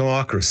communal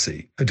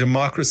democracy, a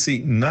democracy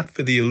not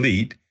for the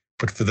elite,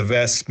 but for the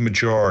vast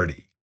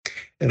majority.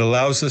 It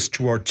allows us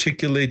to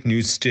articulate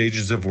new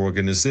stages of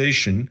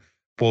organization,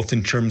 both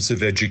in terms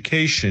of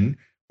education,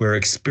 where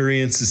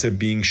experiences are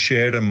being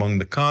shared among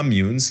the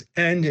communes,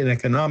 and in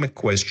economic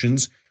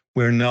questions,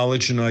 where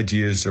knowledge and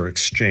ideas are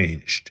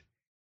exchanged.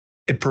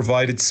 It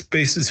provided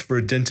spaces for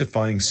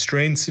identifying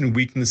strengths and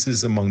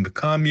weaknesses among the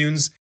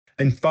communes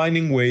and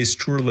finding ways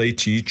to relate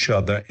to each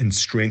other and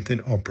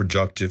strengthen our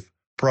productive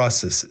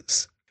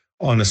processes.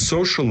 On a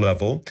social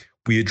level,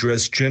 we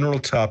addressed general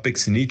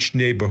topics in each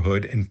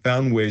neighborhood and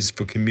found ways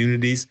for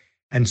communities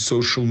and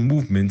social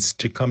movements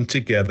to come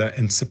together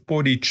and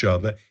support each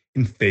other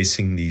in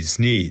facing these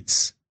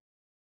needs.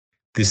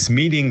 This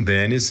meeting,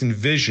 then, is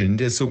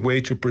envisioned as a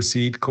way to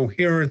proceed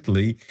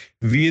coherently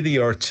via the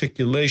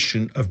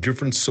articulation of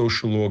different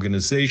social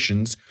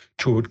organizations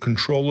toward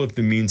control of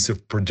the means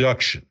of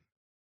production.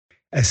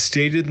 As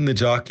stated in the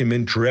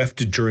document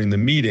drafted during the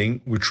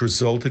meeting, which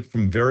resulted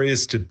from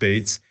various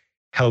debates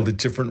held at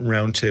different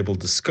roundtable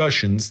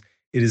discussions,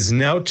 it is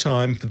now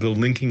time for the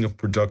linking of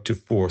productive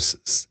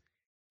forces.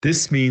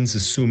 This means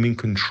assuming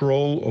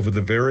control over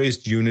the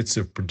various units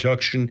of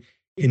production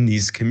in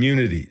these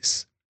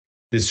communities.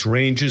 This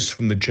ranges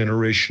from the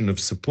generation of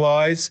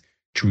supplies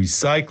to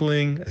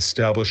recycling,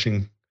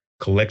 establishing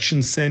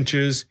collection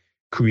centers,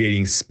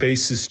 creating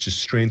spaces to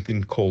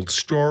strengthen cold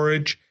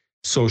storage,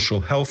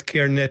 social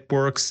healthcare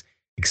networks,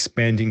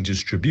 expanding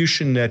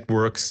distribution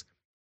networks,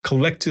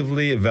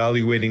 collectively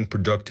evaluating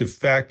productive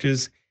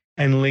factors,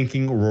 and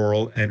linking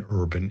rural and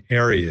urban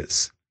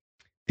areas.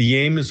 The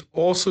aim is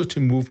also to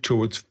move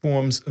towards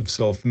forms of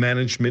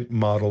self-management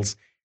models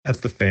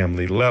at the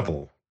family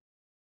level.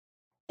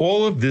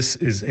 All of this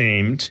is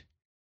aimed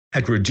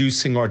at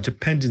reducing our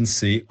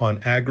dependency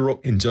on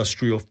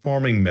agro-industrial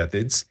farming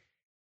methods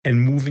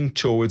and moving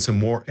towards a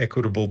more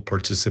equitable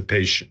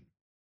participation.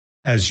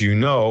 As you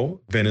know,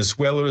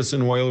 Venezuela is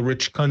an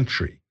oil-rich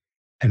country,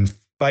 and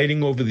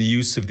fighting over the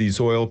use of these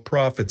oil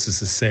profits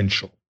is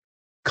essential.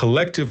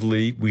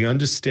 Collectively, we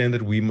understand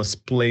that we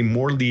must play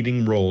more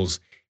leading roles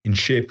in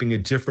shaping a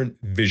different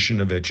vision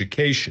of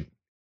education.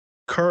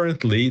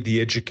 Currently,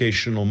 the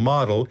educational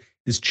model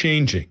is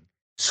changing.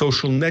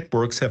 Social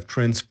networks have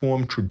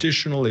transformed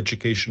traditional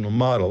educational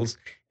models,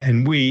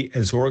 and we,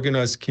 as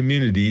organized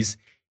communities,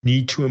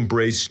 need to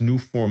embrace new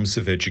forms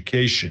of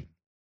education.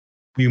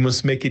 We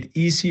must make it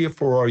easier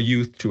for our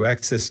youth to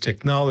access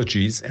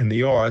technologies and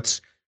the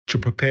arts to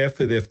prepare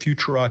for their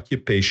future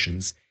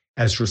occupations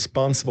as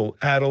responsible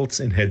adults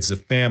and heads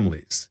of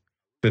families.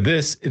 For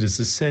this, it is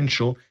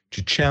essential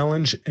to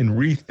challenge and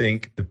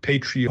rethink the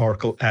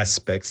patriarchal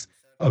aspects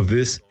of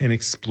this and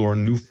explore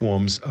new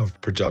forms of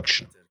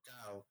production.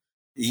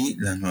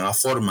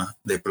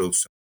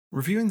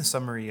 Reviewing the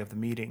summary of the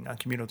meeting on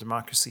communal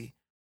democracy,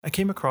 I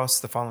came across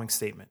the following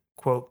statement,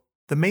 quote,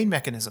 "The main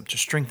mechanism to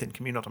strengthen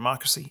communal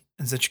democracy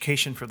is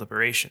education for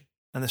liberation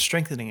and the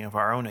strengthening of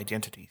our own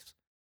identities.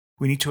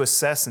 We need to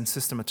assess and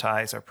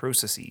systematize our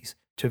processes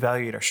to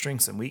evaluate our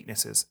strengths and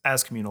weaknesses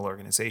as communal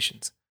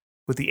organizations,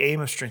 with the aim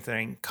of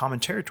strengthening common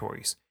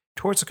territories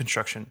towards the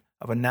construction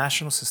of a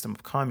national system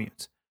of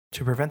communes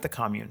to prevent the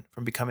commune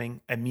from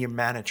becoming a mere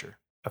manager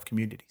of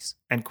communities."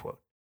 End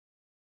quote.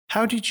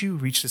 How did you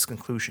reach this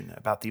conclusion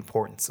about the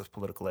importance of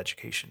political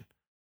education?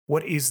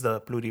 What is the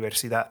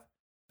pluriversidad?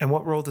 And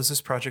what role does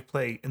this project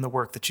play in the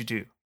work that you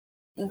do?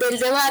 Del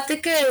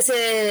debate que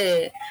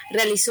se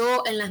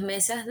realizó en las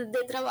mesas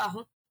de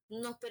trabajo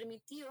nos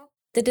permitió.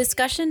 The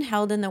discussion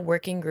held in the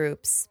working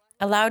groups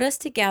allowed us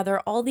to gather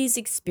all these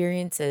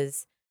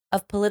experiences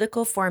of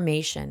political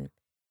formation,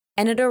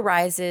 and it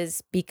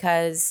arises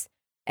because,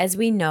 as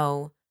we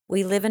know,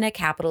 we live in a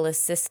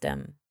capitalist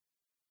system.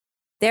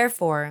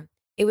 Therefore,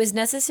 it was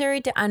necessary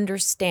to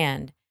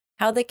understand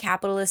how the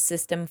capitalist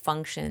system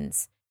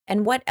functions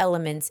and what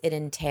elements it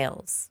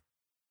entails.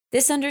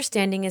 This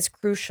understanding is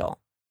crucial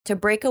to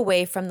break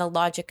away from the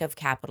logic of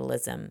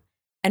capitalism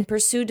and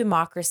pursue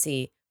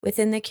democracy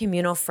within the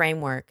communal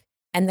framework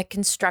and the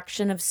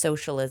construction of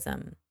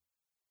socialism.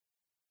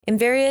 In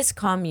various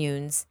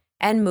communes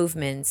and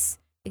movements,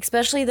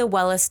 especially the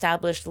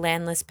well-established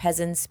landless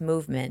peasants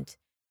movement,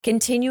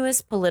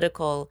 continuous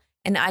political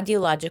and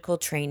ideological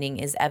training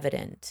is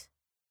evident.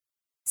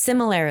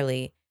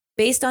 Similarly,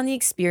 based on the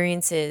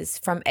experiences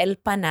from El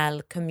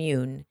Panal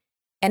Commune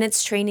and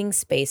its training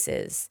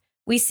spaces,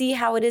 we see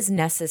how it is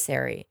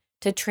necessary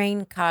to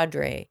train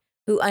cadre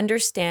who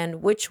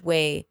understand which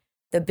way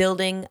the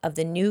building of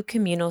the new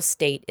communal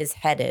state is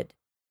headed,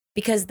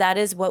 because that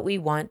is what we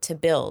want to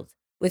build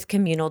with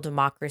communal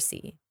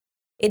democracy.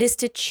 It is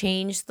to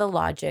change the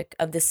logic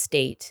of the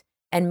state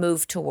and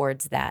move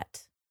towards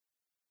that.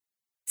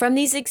 From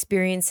these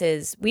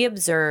experiences, we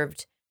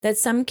observed that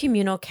some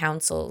communal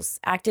councils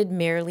acted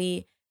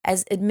merely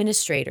as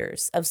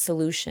administrators of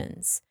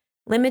solutions,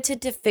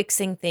 limited to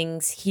fixing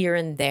things here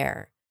and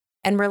there,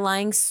 and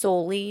relying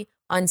solely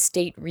on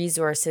state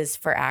resources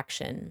for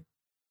action.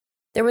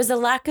 There was a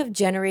lack of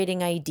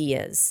generating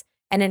ideas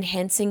and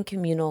enhancing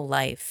communal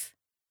life.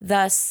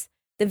 Thus,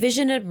 the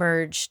vision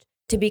emerged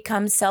to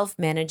become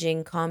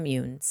self-managing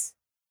communes.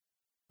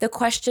 The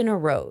question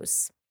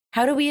arose,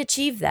 how do we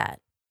achieve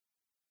that?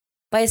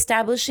 By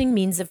establishing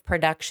means of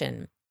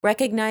production,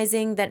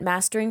 recognizing that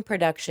mastering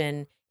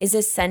production is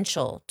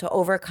essential to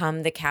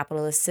overcome the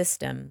capitalist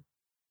system.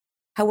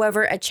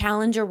 However, a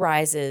challenge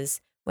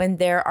arises when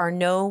there are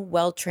no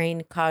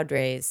well-trained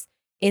cadres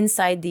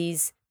inside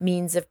these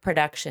means of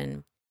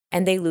production,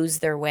 and they lose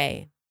their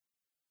way.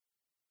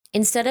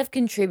 Instead of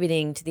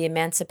contributing to the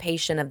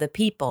emancipation of the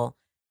people,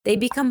 they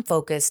become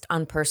focused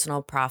on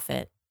personal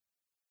profit.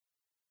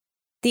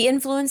 The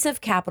influence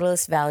of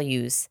capitalist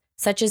values,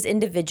 such as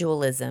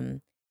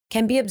individualism,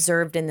 can be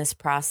observed in this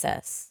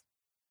process.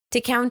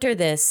 To counter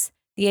this,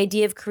 the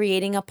idea of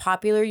creating a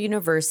popular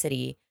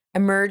university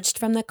emerged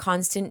from the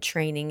constant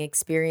training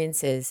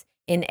experiences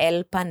in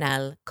El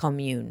Panal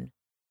Commune.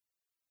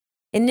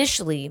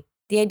 Initially,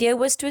 the idea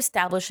was to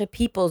establish a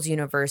people's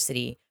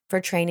university for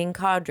training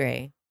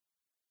cadre.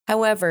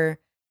 However,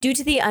 due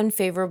to the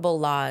unfavorable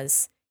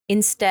laws,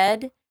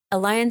 instead,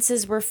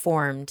 alliances were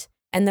formed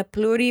and the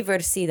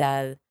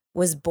pluriversidad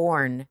was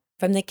born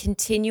from the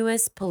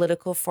continuous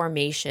political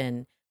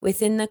formation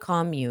within the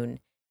commune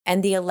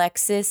and the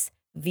Alexis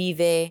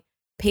Vive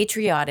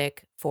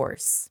patriotic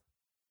force.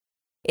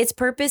 Its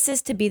purpose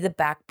is to be the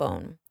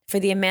backbone for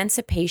the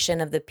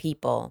emancipation of the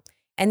people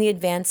and the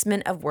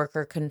advancement of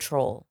worker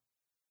control.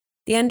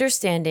 The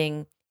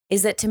understanding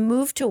is that to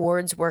move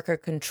towards worker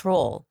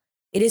control,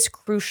 it is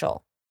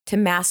crucial to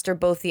master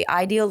both the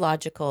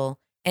ideological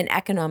and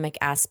economic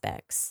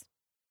aspects.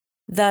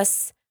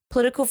 Thus,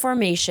 political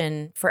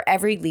formation for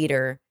every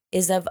leader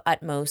is of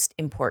utmost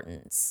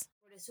importance.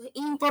 Por eso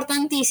es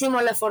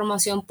importantísimo la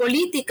formación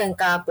política en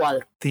cada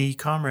cuadro. The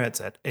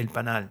comrades at El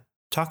Panal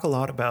talk a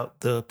lot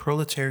about the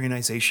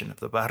proletarianization of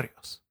the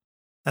barrios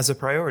as a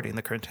priority in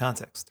the current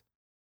context.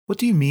 What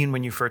do you mean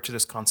when you refer to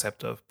this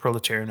concept of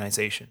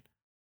proletarianization?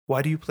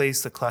 Why do you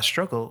place the class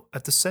struggle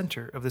at the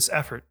center of this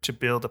effort to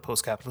build a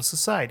post-capitalist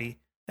society?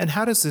 And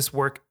how does this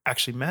work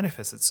actually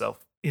manifest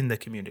itself in the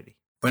community?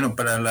 Bueno,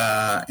 para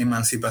la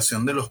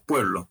emancipación de los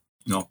pueblos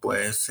no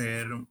puede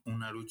ser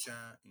una lucha.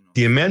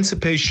 The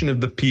emancipation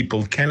of the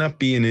people cannot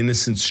be an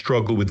innocent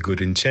struggle with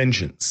good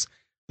intentions.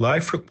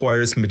 Life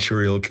requires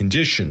material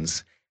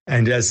conditions,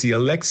 and as the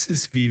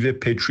Alexis Vive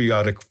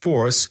patriotic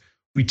force,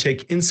 we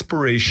take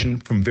inspiration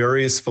from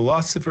various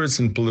philosophers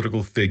and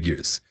political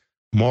figures,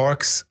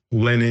 Marx,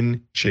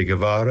 Lenin, Che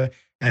Guevara,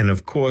 and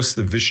of course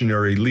the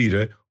visionary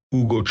leader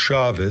Hugo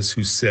Chavez,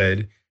 who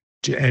said,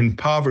 "To end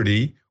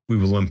poverty, we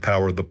will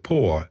empower the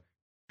poor,"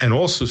 and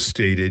also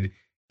stated,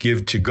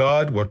 "Give to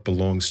God what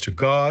belongs to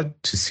God,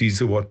 to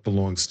Caesar what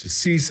belongs to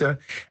Caesar,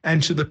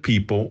 and to the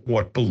people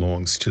what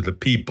belongs to the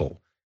people,"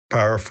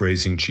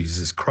 paraphrasing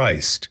Jesus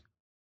Christ.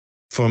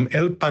 From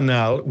El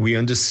Panal, we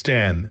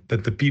understand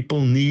that the people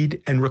need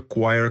and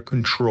require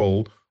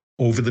control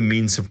over the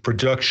means of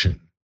production.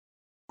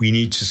 We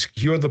need to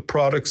secure the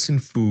products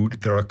and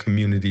food that our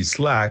communities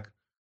lack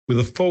with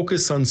a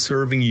focus on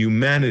serving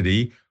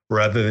humanity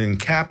rather than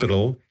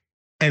capital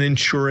and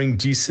ensuring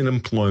decent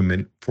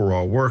employment for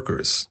our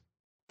workers.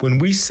 When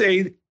we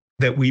say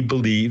that we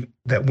believe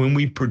that when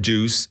we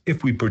produce,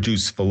 if we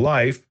produce for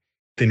life,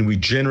 then we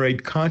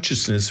generate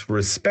consciousness for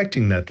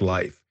respecting that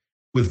life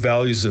with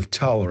values of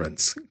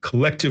tolerance,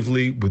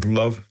 collectively with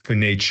love for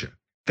nature.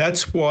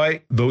 That's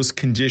why those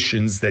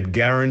conditions that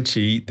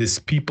guarantee this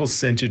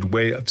people-centered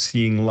way of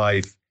seeing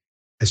life,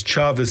 as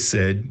Chavez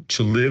said,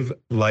 to live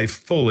life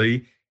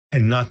fully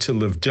and not to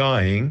live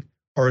dying,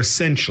 are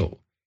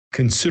essential,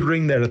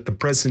 considering that at the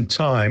present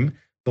time,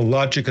 the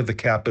logic of the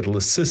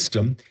capitalist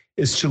system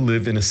is to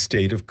live in a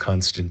state of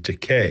constant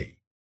decay.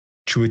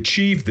 To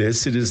achieve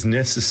this, it is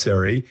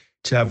necessary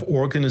to have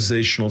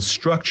organizational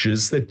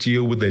structures that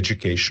deal with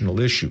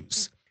educational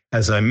issues.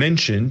 As I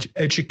mentioned,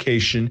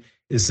 education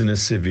is in a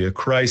severe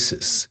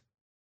crisis.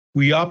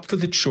 We opt for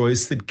the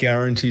choice that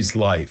guarantees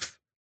life,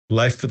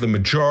 life for the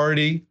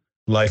majority,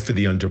 life for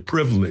the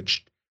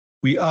underprivileged.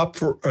 We opt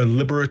for a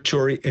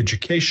liberatory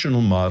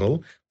educational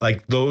model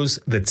like those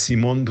that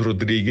Simón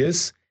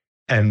Rodríguez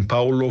and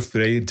Paulo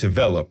Freire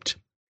developed,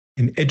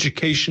 an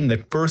education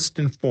that first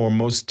and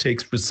foremost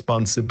takes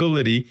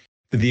responsibility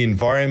for the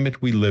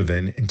environment we live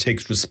in and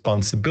takes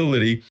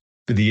responsibility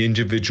for the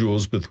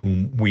individuals with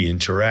whom we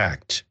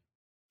interact.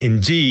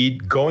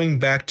 Indeed, going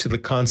back to the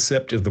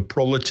concept of the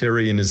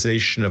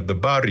proletarianization of the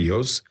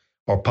barrios,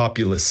 or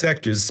populous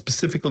sectors,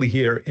 specifically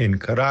here in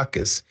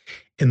Caracas,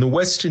 in the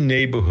Western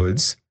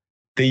neighborhoods,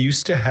 they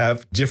used to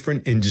have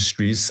different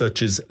industries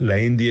such as La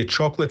India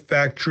Chocolate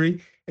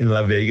Factory and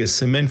La Vega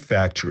Cement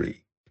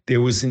Factory. There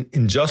was an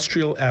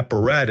industrial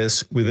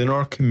apparatus within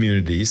our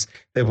communities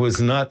that was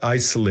not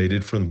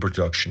isolated from the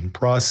production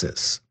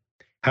process.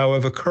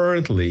 However,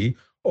 currently,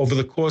 over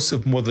the course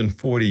of more than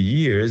 40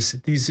 years,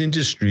 these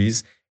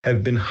industries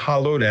have been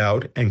hollowed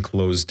out and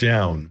closed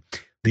down,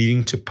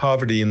 leading to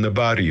poverty in the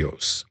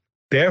barrios.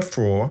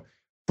 Therefore,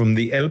 from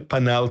the El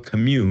Panal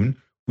Commune,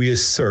 we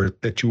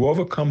assert that to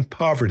overcome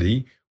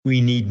poverty,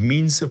 we need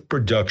means of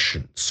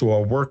production so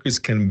our workers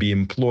can be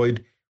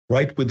employed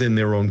right within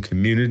their own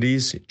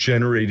communities,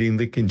 generating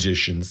the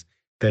conditions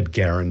that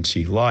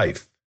guarantee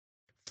life.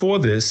 For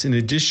this, in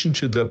addition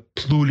to the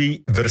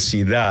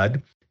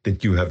pluriversidad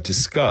that you have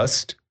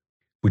discussed,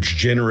 which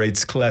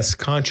generates class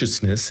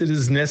consciousness, it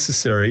is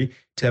necessary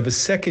to have a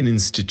second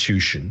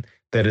institution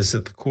that is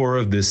at the core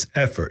of this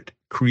effort,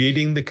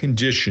 creating the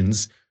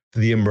conditions for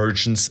the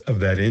emergence of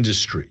that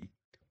industry.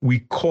 We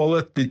call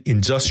it the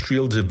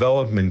Industrial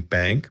Development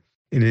Bank,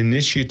 an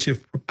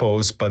initiative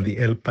proposed by the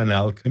El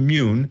Panal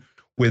Commune,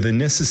 where the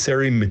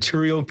necessary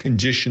material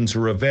conditions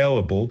are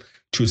available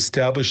to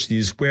establish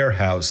these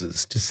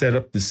warehouses, to set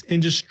up this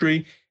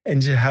industry,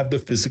 and to have the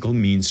physical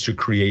means to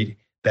create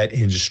that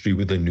industry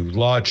with a new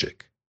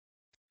logic.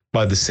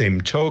 By the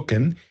same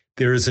token,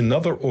 there is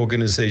another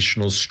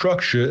organizational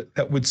structure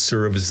that would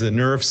serve as the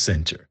nerve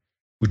center,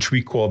 which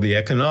we call the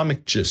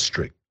economic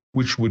district,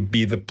 which would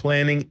be the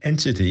planning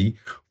entity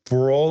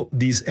for all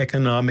these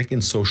economic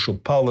and social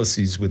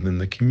policies within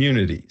the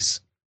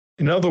communities.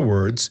 In other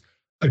words,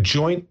 a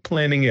joint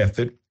planning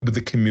effort with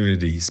the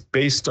communities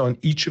based on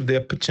each of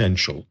their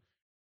potential.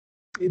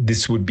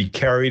 This would be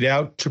carried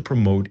out to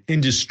promote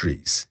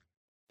industries.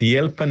 The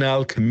El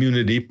Panal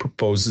community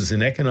proposes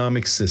an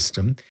economic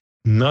system,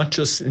 not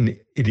just an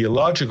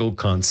ideological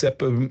concept,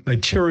 but a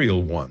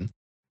material one,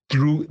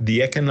 through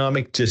the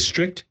Economic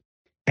District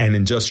and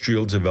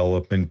Industrial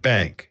Development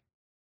Bank.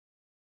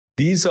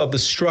 These are the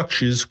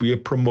structures we are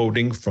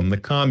promoting from the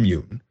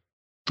Commune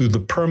through the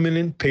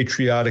permanent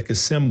patriotic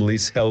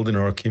assemblies held in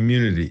our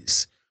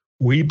communities.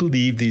 We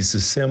believe these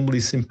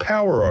assemblies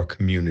empower our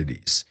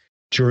communities.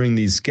 During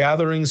these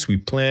gatherings, we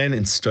plan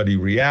and study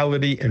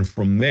reality, and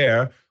from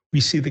there,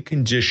 we see the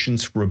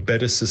conditions for a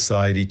better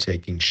society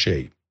taking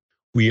shape.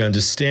 We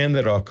understand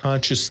that our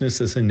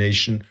consciousness as a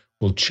nation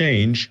will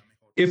change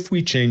if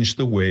we change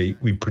the way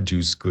we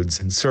produce goods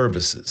and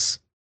services.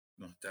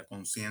 Nuestra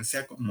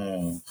conciencia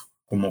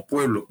como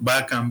pueblo va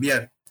a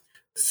cambiar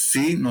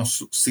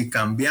si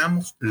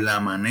cambiamos la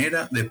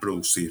manera de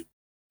producir.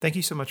 Thank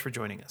you so much for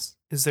joining us.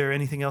 Is there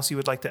anything else you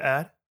would like to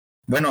add?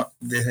 Bueno,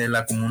 desde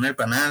la Comuna del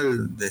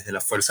Panal, desde la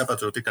Fuerza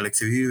Patriótica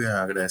Alexis Vive,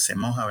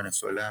 agradecemos a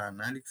Venezuela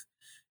Analix.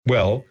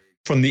 Well,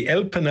 from the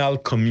El Panal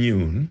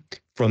Commune,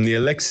 from the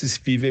Alexis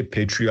Vive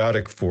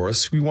Patriotic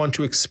Force, we want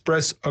to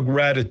express our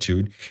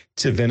gratitude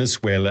to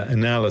Venezuela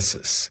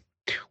Analysis.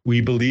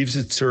 We believe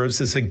it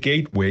serves as a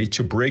gateway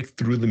to break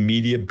through the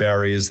media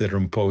barriers that are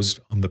imposed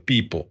on the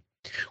people.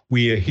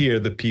 We are here,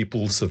 the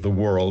peoples of the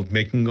world,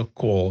 making a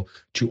call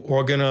to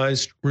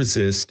organize,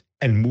 resist,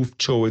 and move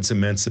towards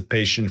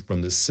emancipation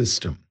from the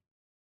system.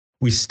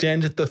 We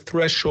stand at the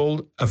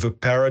threshold of a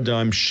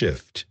paradigm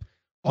shift,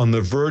 on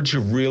the verge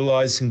of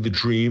realizing the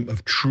dream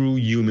of true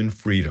human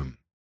freedom.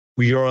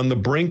 We are on the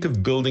brink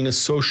of building a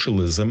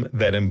socialism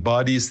that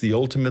embodies the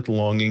ultimate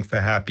longing for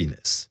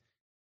happiness,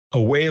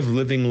 a way of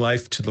living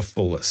life to the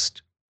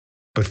fullest.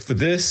 But for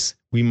this,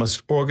 we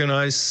must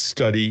organize,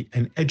 study,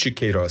 and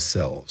educate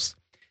ourselves,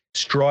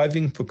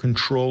 striving for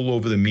control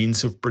over the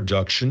means of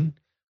production,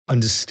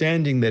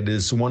 understanding that it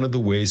is one of the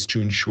ways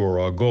to ensure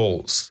our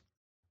goals.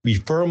 We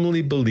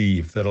firmly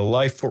believe that a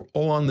life for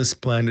all on this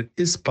planet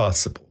is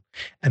possible,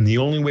 and the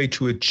only way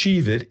to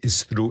achieve it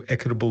is through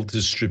equitable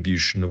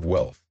distribution of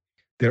wealth.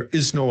 There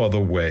is no other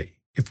way.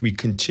 If we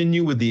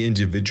continue with the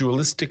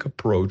individualistic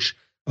approach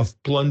of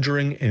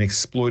plundering and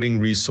exploiting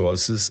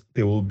resources,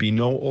 there will be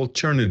no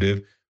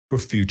alternative for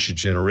future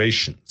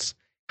generations.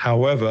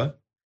 However,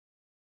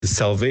 the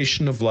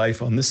salvation of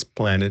life on this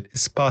planet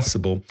is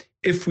possible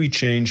if we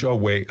change our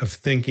way of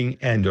thinking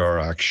and our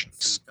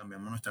actions.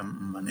 Cambiamos nuestra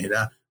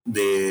manera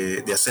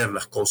de hacer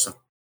las cosas.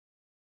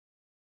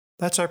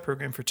 That's our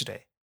program for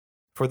today.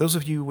 For those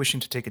of you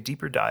wishing to take a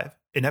deeper dive,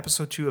 in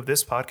episode 2 of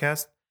this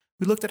podcast,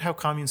 we looked at how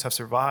communes have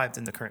survived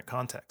in the current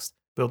context,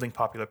 building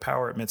popular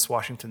power amidst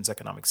Washington's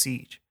economic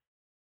siege.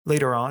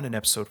 Later on, in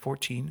episode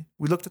 14,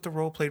 we looked at the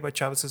role played by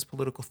Chavez's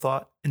political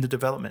thought in the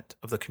development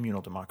of the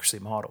communal democracy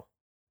model.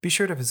 Be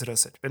sure to visit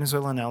us at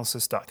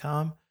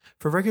VenezuelaAnalysis.com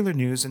for regular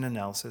news and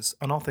analysis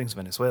on all things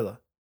Venezuela.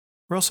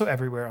 We're also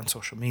everywhere on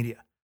social media,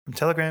 from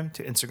Telegram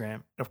to Instagram,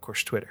 and of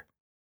course Twitter.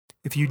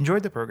 If you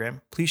enjoyed the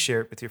program, please share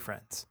it with your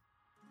friends.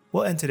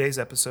 We'll end today's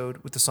episode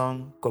with the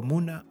song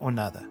Commune o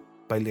Nada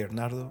by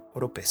Leonardo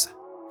Oropesa.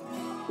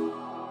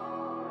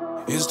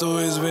 Esto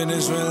es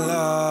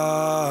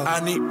Venezuela.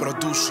 Ani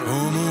produce.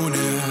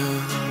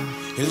 Commune.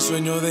 El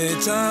sueño de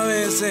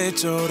Chávez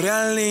hecho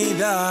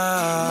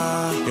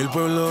realidad. El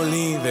pueblo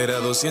lidera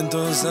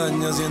 200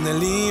 años y en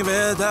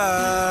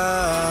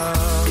libertad.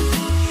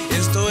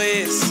 Esto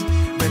es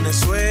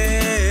Venezuela.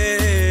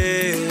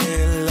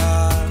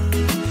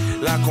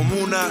 La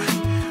comuna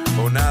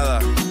o nada.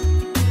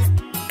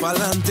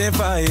 Pa'lante,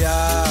 pa'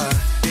 allá.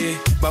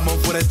 Vamos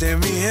fuerte,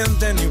 mi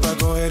gente, ni pa'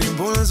 coger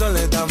impulso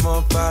le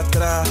damos pa'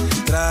 atrás,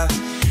 atrás.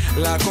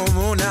 La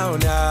comuna o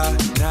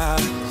nada.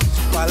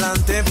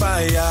 Pa'lante, pa'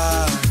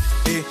 allá.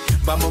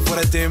 Vamos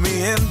fuerte, mi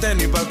gente,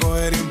 ni pa'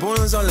 coger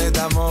impulso le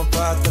damos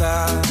pa'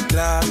 atrás,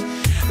 atrás.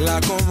 La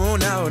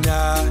comuna o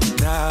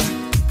nada.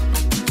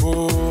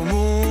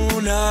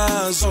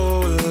 Comuna,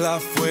 sola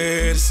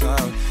fuerza,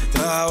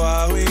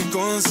 trabajo y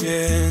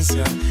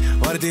conciencia.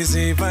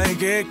 Participa y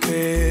que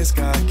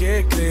crezca,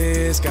 que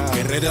crezca.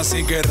 Guerreras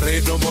y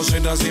guerreros,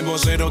 voceras y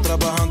voceros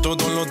trabajan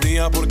todos los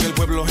días porque el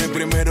pueblo es el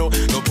primero.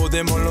 Lo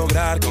podemos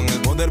lograr con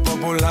el poder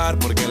popular,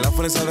 porque la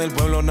fuerza del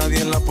pueblo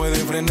nadie la puede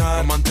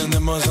frenar. Nos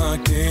mantenemos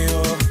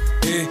activos,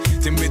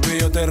 te invito y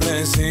yo te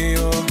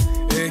recibo.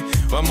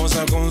 Vamos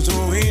a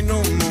construir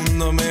un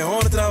mundo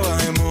mejor,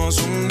 trabajemos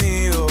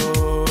unidos.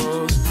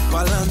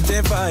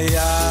 Pa'lante, pa'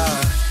 allá.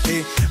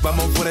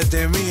 Vamos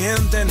fuerte, mi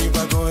gente, ni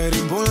pa' coger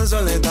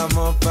impulso le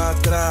damos pa'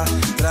 atrás,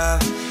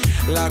 atrás.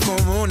 La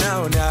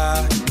comuna o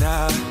nada.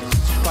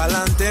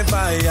 Pa'lante,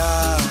 pa'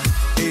 allá.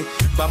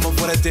 Vamos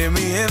fuerte,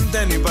 mi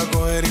gente, ni pa'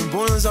 coger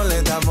impulso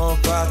le damos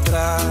pa'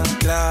 atrás,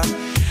 atrás.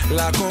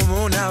 La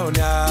comuna o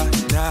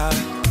nada.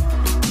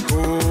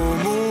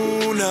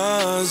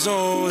 Comuna,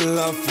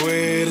 sola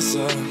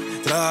fuerza,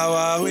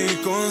 trabajo y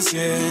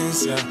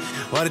conciencia.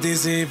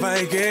 Participa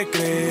y que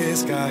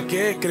crezca,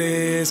 que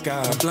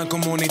crezca. Un plan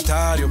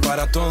comunitario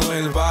para todo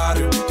el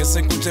barrio, que se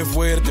escuche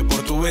fuerte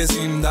por tu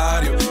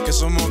vecindario, que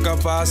somos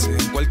capaces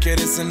en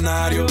cualquier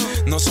escenario.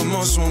 No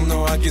somos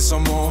uno, aquí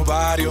somos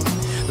varios.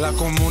 La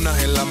comuna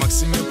es la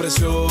máxima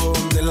expresión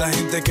de la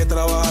gente que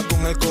trabaja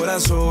con el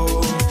corazón.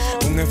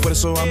 Un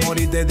esfuerzo, amor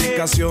y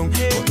dedicación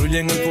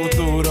construyen el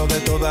futuro de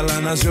toda la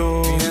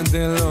nación. Mi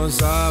gente lo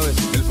sabe,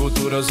 el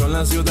futuro son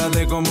las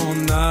ciudades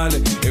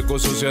comunales.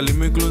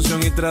 Ecosocialismo,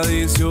 inclusión y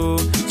tradición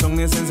son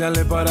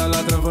esenciales para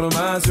la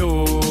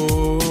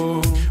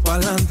transformación.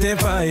 Pa'lante,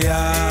 pa'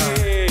 allá.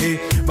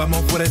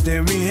 Vamos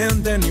fuerte, mi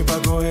gente, ni pa'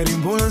 coger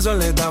impulso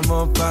le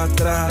damos pa'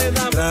 atrás,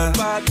 atrás.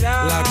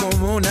 La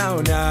comuna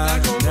o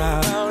nada.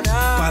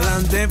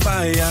 Pa'lante, pa'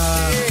 allá.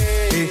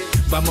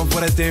 Vamos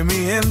fuerte, mi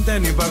gente,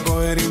 ni pa'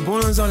 coger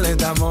impulso le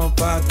damos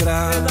pa'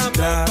 atrás,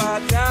 atrás.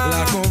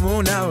 La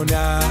comuna o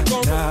nada.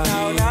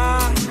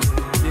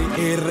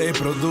 Y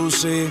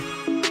reproduce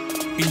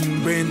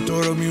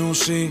Inventor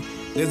Music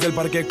desde el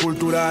Parque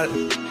Cultural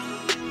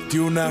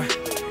Tiuna,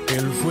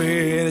 el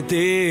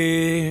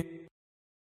Fuerte.